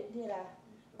read it, did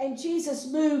I? And Jesus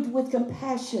moved with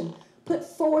compassion, put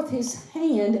forth his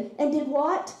hand, and did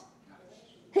what?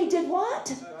 He did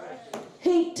what?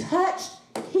 He touched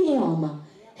him.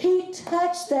 He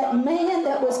touched that man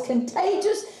that was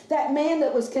contagious, that man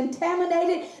that was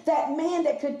contaminated, that man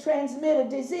that could transmit a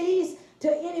disease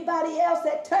to anybody else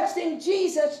that touched him.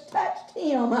 Jesus touched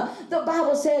him. The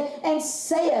Bible said, and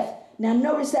saith, now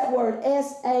notice that word,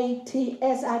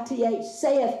 S-A-T-S-I-T-H,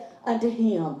 saith unto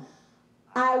him,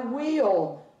 I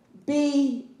will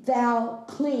be thou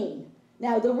clean.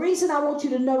 Now the reason I want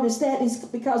you to notice that is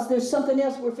because there's something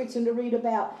else we're fixing to read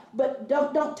about. But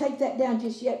don't take that down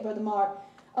just yet, Brother Mark.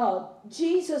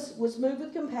 Jesus was moved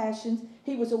with compassion.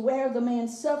 He was aware of the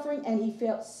man's suffering and he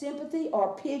felt sympathy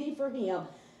or pity for him.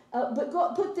 But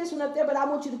put this one up there, but I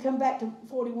want you to come back to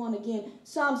 41 again.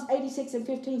 Psalms 86 and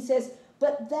 15 says,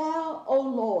 but thou, O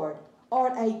Lord,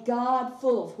 art a God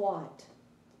full of what?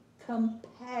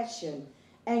 Compassion,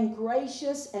 and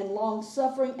gracious and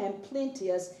long-suffering and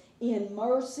plenteous in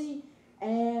mercy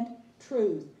and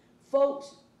truth.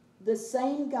 Folks, the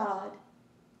same God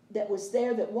that was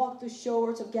there that walked the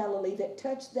shores of Galilee, that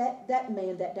touched that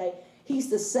man that day, he's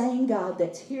the same God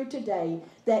that's here today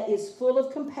that is full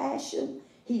of compassion.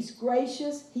 He's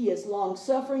gracious, he is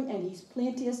long-suffering, and he's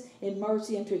plenteous in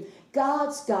mercy and truth.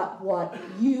 God's got what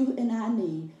you and I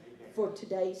need for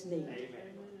today's need. Amen.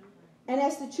 And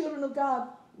as the children of God,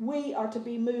 we are to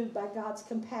be moved by God's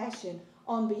compassion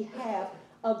on behalf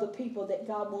of the people that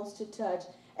God wants to touch.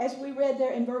 as we read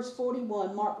there in verse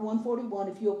 41, Mark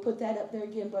 1:41, if you'll put that up there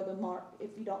again, Brother Mark,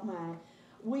 if you don't mind,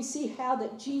 we see how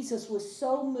that Jesus was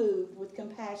so moved with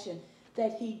compassion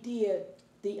that he did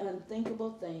the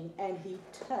unthinkable thing, and he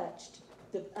touched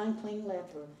the unclean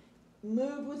leper,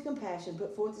 moved with compassion,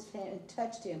 put forth his hand and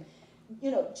touched him.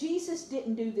 You know, Jesus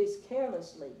didn't do this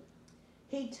carelessly.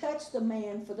 He touched the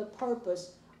man for the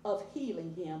purpose of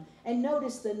healing him. And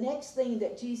notice the next thing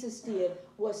that Jesus did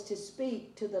was to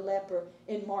speak to the leper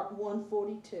in Mark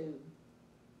 1:42.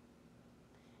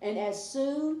 And as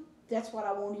soon, that's what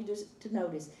I want you to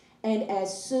notice, and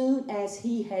as soon as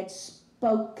he had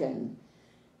spoken,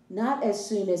 not as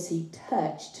soon as he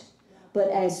touched, but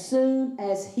as soon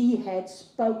as he had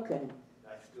spoken,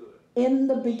 That's good. in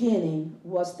the beginning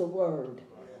was the Word.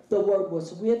 The Word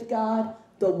was with God.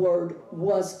 The Word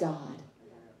was God.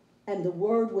 And the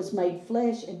Word was made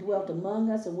flesh and dwelt among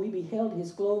us, and we beheld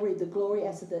his glory, the glory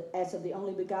as of the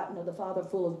only begotten of the Father,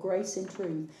 full of grace and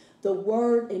truth. The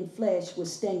Word in flesh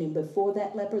was standing before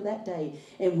that leper that day,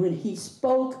 and when he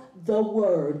spoke the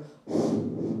word,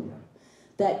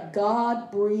 that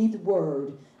God-breathed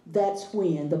word, that's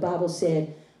when the Bible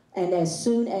said, and as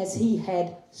soon as he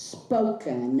had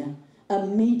spoken,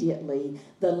 immediately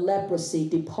the leprosy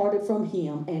departed from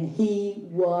him, and he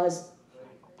was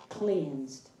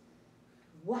cleansed.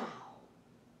 Wow.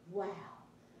 Wow.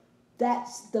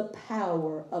 That's the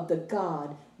power of the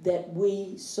God that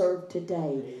we serve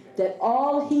today. That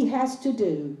all he has to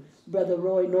do, Brother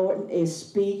Roy Norton, is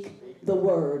speak the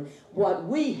word. What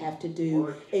we have to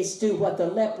do is do what the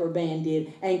leper man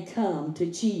did and come to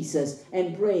Jesus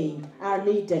and bring our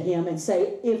need to him and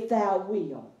say, if thou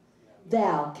wilt,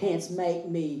 thou canst make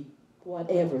me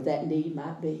whatever that need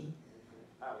might be.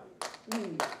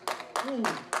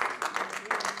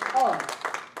 Oh,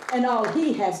 and all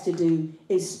he has to do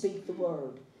is speak the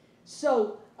word.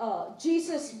 So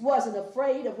Jesus wasn't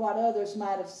afraid of what others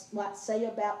might say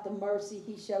about the mercy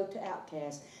he showed to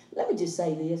outcasts. Let me just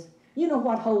say this. You know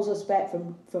what holds us back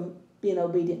from being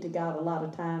obedient to God a lot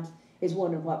of times is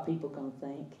wondering what people are going to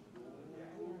think.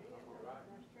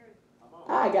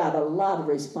 I got a lot of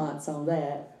response on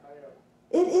that.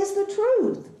 It is the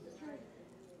truth.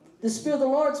 The Spirit of the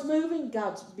Lord's moving.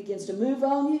 God begins to move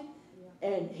on you.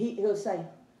 And he'll say,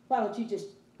 why don't you just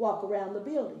walk around the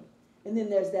building? And then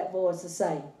there's that voice to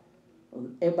say, well,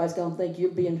 everybody's going to think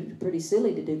you're being pretty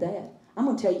silly to do that. I'm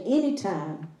going to tell you,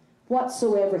 anytime,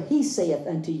 whatsoever he saith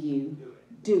unto you,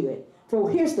 do it. For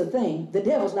here's the thing, the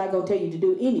devil's not going to tell you to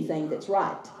do anything that's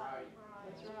right.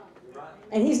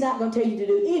 And he's not going to tell you to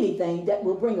do anything that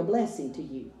will bring a blessing to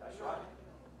you.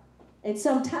 And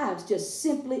sometimes just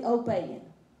simply obeying,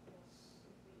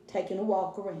 taking a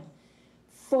walk around.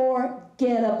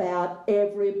 Forget about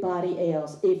everybody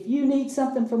else. If you need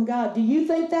something from God, do you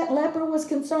think that leper was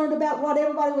concerned about what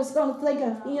everybody was going to think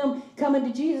of him coming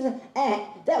to Jesus?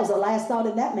 That was the last thought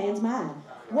in that man's mind.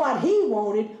 What he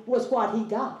wanted was what he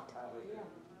got.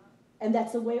 And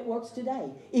that's the way it works today.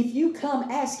 If you come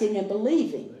asking and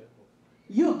believing,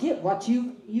 you'll get what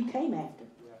you came after.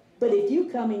 But if you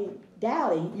come in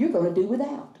doubting, you're going to do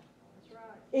without.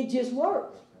 It just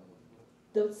works.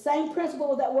 The same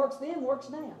principle that works then works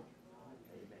now.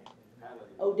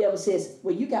 Old devil says,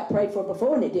 well, you got prayed for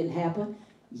before and it didn't happen.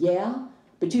 Yeah,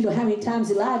 but you know how many times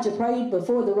Elijah prayed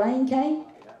before the rain came?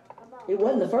 It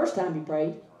wasn't the first time he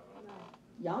prayed.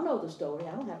 Y'all know the story.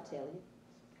 I don't have to tell you.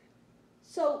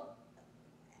 So,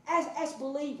 as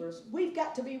believers, we've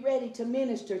got to be ready to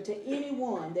minister to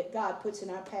anyone that God puts in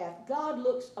our path. God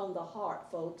looks on the heart,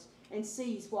 folks, and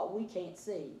sees what we can't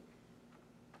see.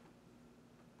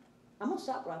 I'm going to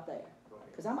stop right there,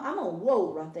 because I'm going to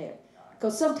whoa right there.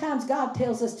 Because sometimes God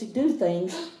tells us to do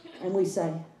things, and we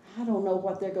say, I don't know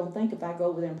what they're going to think if I go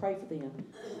over there and pray for them.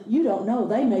 You don't know.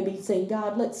 They may be saying,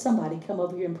 God, let somebody come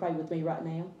over here and pray with me right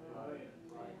now.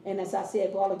 And as I said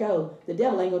a while ago, the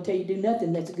devil ain't going to tell you to do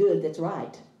nothing that's good, that's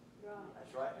right.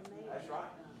 That's right. That's right.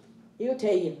 He'll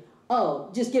tell you,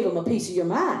 oh, just give them a piece of your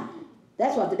mind.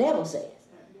 That's what the devil says.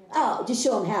 Oh, just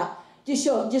show them how,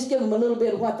 just give them a little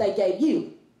bit of what they gave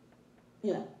you.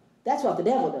 You know, that's what the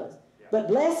devil does. But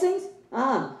blessings,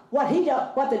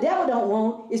 what the devil don't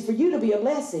want is for you to be a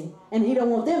blessing, and he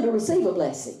don't want them to receive a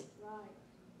blessing.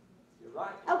 You're right.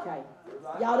 Okay. You're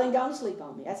right. Y'all ain't gonna sleep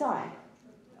on me. That's all right.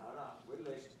 No, we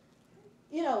listen.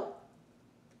 You know,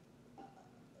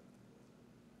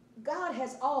 God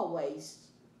has always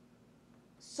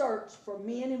searched for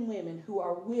men and women who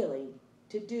are willing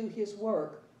to do his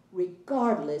work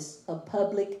regardless of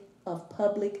public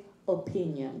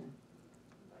opinion.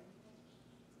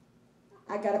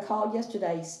 I got a call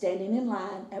yesterday standing in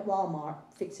line at Walmart.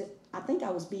 I think I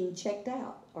was being checked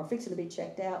out or fixing to be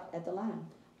checked out at the line.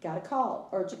 got a call,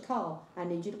 urgent call. I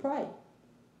need you to pray.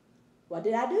 What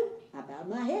did I do? I bowed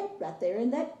my head right there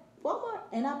in that Walmart,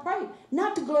 and I prayed.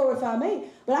 Not to glorify me,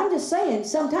 but I'm just saying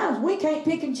sometimes we can't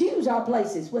pick and choose our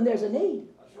places when there's a need.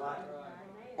 That's right.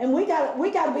 And we got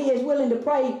to be as willing to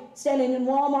pray standing in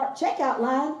Walmart checkout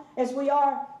line as we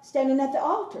are standing at the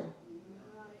altar.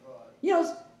 You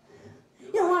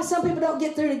know why some people don't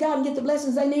get through to God and get the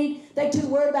blessings they need? They're too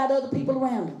worried about other people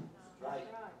around them. Right.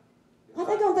 What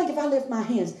are they going to think if I lift my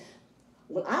hands?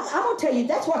 Well, I'm going to tell you,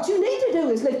 that's what you need to do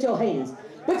is lift your hands.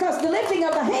 Because the lifting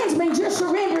of the hands means you're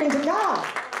surrendering to God.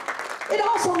 It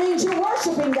also means you're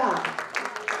worshiping God.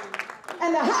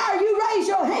 And the higher you raise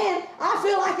your hand, I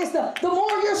feel like it's the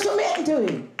more you're submitting to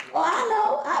Him. Well, I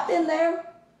know, I've been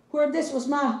there where this was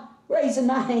my raising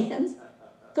my hands.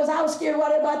 Because I was scared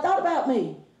what everybody thought about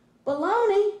me.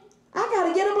 Baloney, I got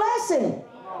to get a blessing.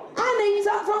 I need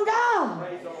something from God.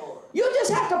 Praise the Lord. You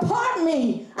just have to pardon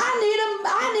me. I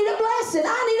need a blessing.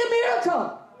 I need a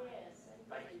miracle.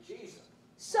 Thank you, Jesus.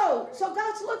 So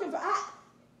God's looking for.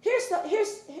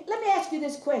 Let me ask you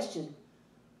this question.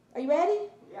 Are you ready?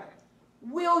 Yeah.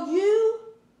 Will you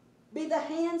be the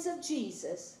hands of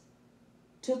Jesus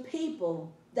to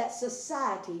people that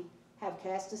society have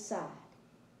cast aside?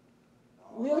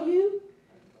 Will you?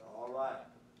 All right.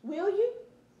 Will you?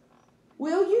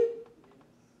 Will you?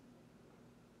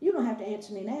 You don't have to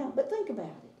answer me now, but think about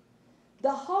it.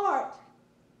 The heart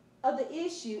of the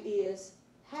issue is,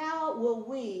 how will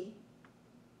we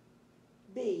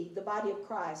be the body of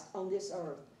Christ on this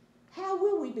earth? How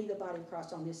will we be the body of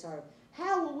Christ on this earth?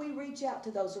 How will we reach out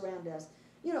to those around us?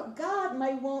 You know, God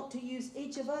may want to use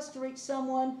each of us to reach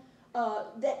someone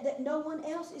that no one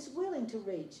else is willing to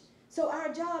reach. So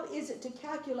our job isn't to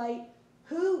calculate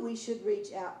who we should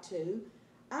reach out to.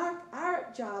 Our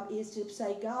job is to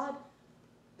say, God,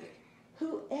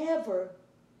 whoever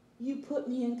you put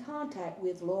me in contact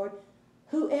with, Lord,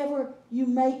 whoever you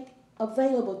make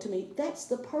available to me, that's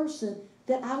the person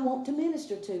that I want to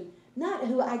minister to, not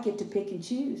who I get to pick and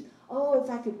choose. Oh, if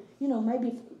I could,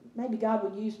 maybe God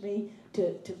would use me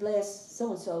to bless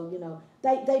so-and-so,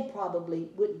 They probably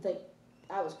wouldn't think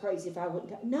I was crazy if I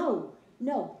wouldn't.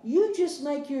 No, you just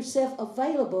make yourself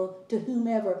available to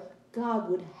whomever God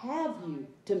would have you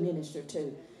to minister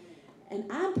to. And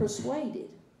I'm persuaded,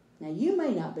 now you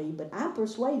may not be, but I'm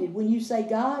persuaded when you say,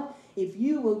 God, if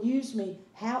you will use me,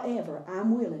 however,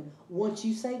 I'm willing. Once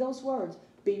you say those words,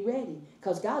 be ready,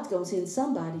 because God's going to send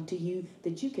somebody to you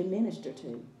that you can minister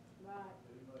to. Right.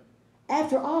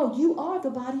 After all, you are the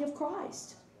body of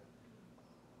Christ.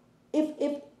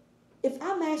 If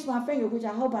I mash my finger, which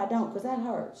I hope I don't, because that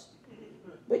hurts.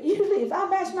 But usually, if I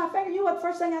mash my finger, you know what the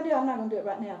first thing I do? I'm not going to do it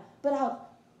right now. But I'll,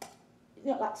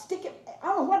 like stick it. I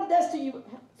don't know what it does to your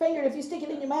finger if you stick it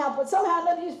in your mouth, but somehow or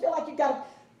another you just feel like you've got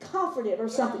to comfort it or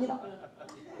something, And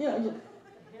I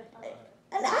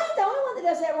ain't the only one that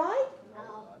does that, right?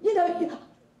 We try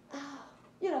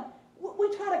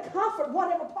to comfort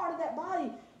whatever part of that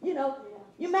body,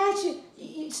 You mash it,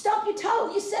 you stump your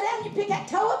toe, you sit down, you pick that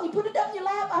toe up, you put it up in your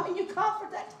lap. You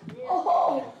comfort that.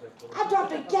 Oh, I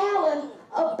dropped a gallon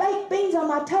of baked beans on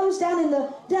my toes down in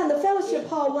the fellowship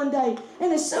hall one day.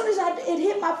 And as soon as it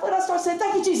hit my foot, I started saying,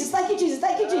 thank you, Jesus, thank you, Jesus,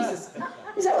 thank you, Jesus.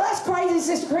 You say, well, that's crazy,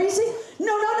 Sister Creasy.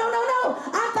 No.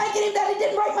 I'm thanking Him that it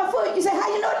didn't break my foot. You say, how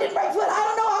you know it didn't break foot? I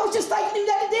don't know. I was just thanking Him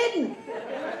that it didn't.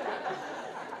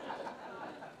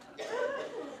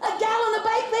 A gallon of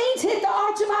baked beans hit the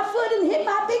arch of my foot and hit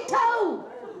my big toe.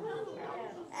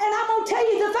 And I'm going to tell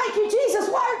you, the thank you, Jesus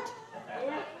worked.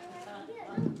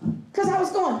 Because I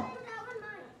was going,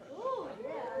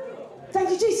 thank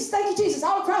you, Jesus,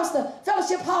 all across the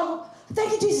fellowship hall.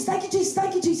 Thank you, Jesus, thank you, Jesus,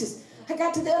 thank you, Jesus. I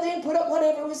got to the other end, put up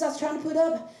whatever it was I was trying to put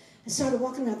up, and started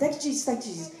walking around. Thank you, Jesus, thank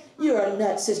you, Jesus. You're a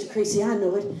nut, Sister Creasy, I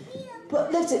know it.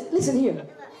 But listen here.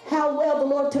 How well the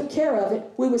Lord took care of it.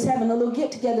 We was having a little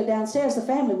get-together downstairs, the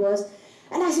family was.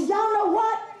 And I said, y'all know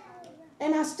what?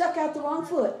 And I stuck out the wrong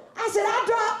foot. I said, I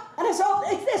dropped, and I said, oh,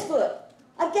 it's this foot.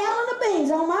 A gallon of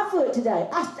beans on my foot today.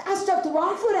 I stuck the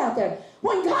wrong foot out there.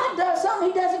 When God does something,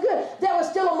 He does it good. There was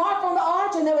still a mark on the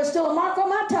arch, and there was still a mark on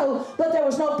my toe, but there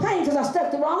was no pain because I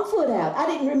stuck the wrong foot out. I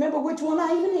didn't remember which one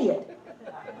I even hit.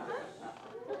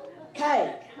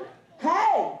 Hey,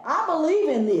 I believe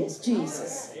in this,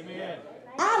 Jesus. Amen.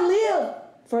 I live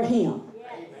for Him.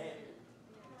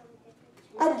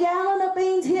 A gallon of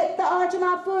beans hit the arch of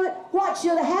my foot. What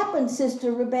should have happened,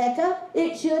 Sister Rebecca?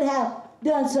 It should have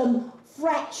done some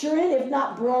fracturing, if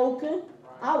not broken.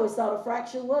 I always thought a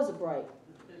fracture was a break.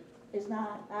 It's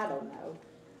not. I don't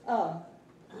know.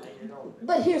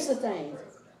 But here's the thing.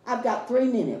 I've got 3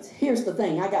 minutes. Here's the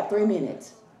thing. I got 3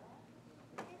 minutes.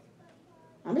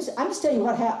 I'm just telling you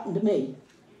what happened to me.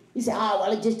 You say, oh,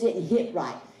 well, it just didn't hit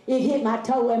right. It hit my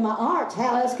toe and my arch.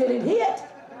 How else could it hit?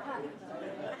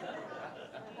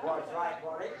 What's right,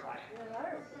 what ain't right.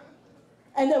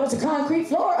 And there was a concrete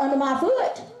floor under my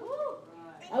foot.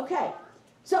 Okay.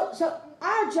 So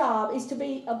our job is to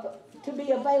be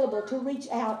available to reach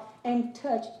out and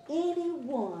touch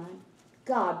anyone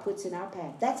God puts in our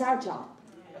path. That's our job.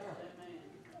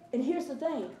 And here's the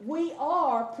thing. We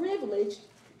are privileged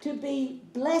to be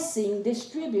blessing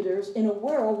distributors in a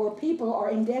world where people are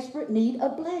in desperate need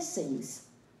of blessings.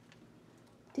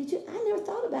 Did you? I never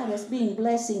thought about us being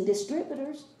blessing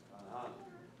distributors.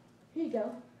 Here you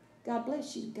go. God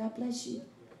bless you. God bless you.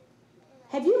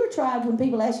 Have you ever tried when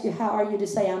people ask you, how are you, to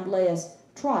say, I'm blessed?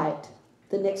 Try it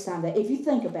the next time. If you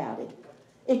think about it,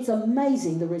 it's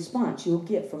amazing the response you'll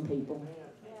get from people.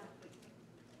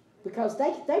 Because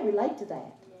they relate to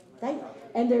that.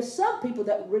 And there's some people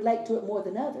that relate to it more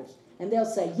than others. And they'll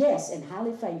say, yes, and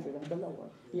highly favored of the Lord.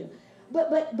 You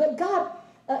know. But God,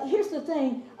 here's the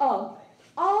thing.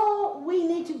 All we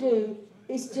need to do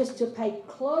is just to pay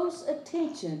close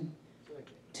attention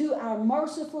to our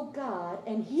merciful God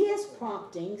and His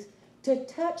promptings to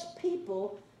touch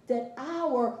people that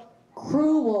our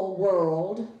cruel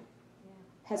world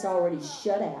has already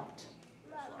shut out.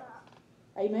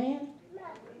 Amen?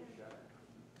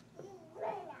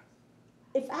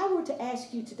 If I were to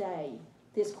ask you today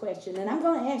this question, and I'm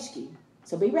going to ask you,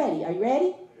 so be ready. Are you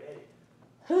ready? Ready.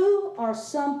 Who are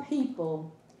some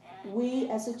people we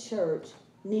as a church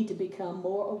need to become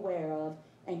more aware of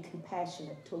and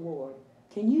compassionate toward?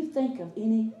 Can you think of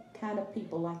any kind of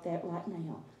people like that right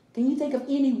now? Can you think of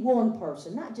any one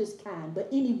person, not just kind, but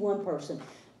any one person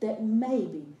that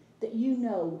maybe, that you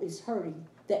know is hurting,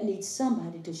 that needs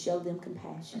somebody to show them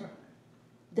compassion?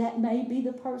 That may be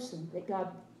the person that God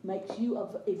makes you,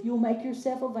 if you'll make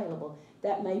yourself available,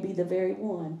 that may be the very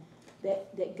one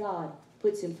that God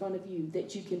puts in front of you,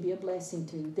 that you can be a blessing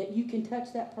to, that you can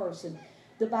touch that person.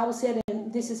 The Bible said,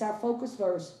 and this is our focus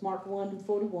verse, Mark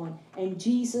 1:41, and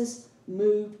Jesus,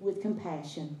 moved with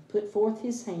compassion, put forth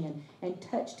his hand and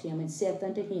touched him and saith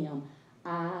unto him,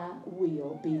 I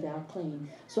will be thou clean.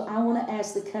 So I want to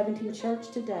ask the Covington Church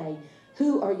today,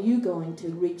 who are you going to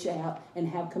reach out and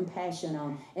have compassion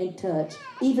on and touch?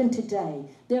 Even today,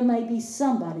 there may be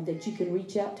somebody that you can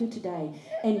reach out to today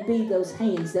and be those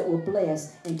hands that will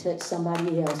bless and touch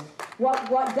somebody else.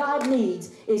 What God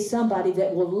needs is somebody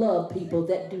that will love people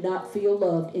that do not feel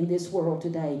loved in this world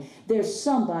today. There's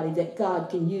somebody that God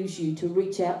can use you to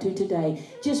reach out to today.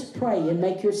 Just pray and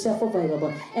make yourself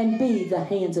available and be the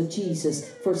hands of Jesus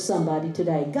for somebody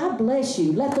today. God bless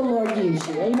you. Let the Lord use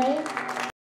you. Amen.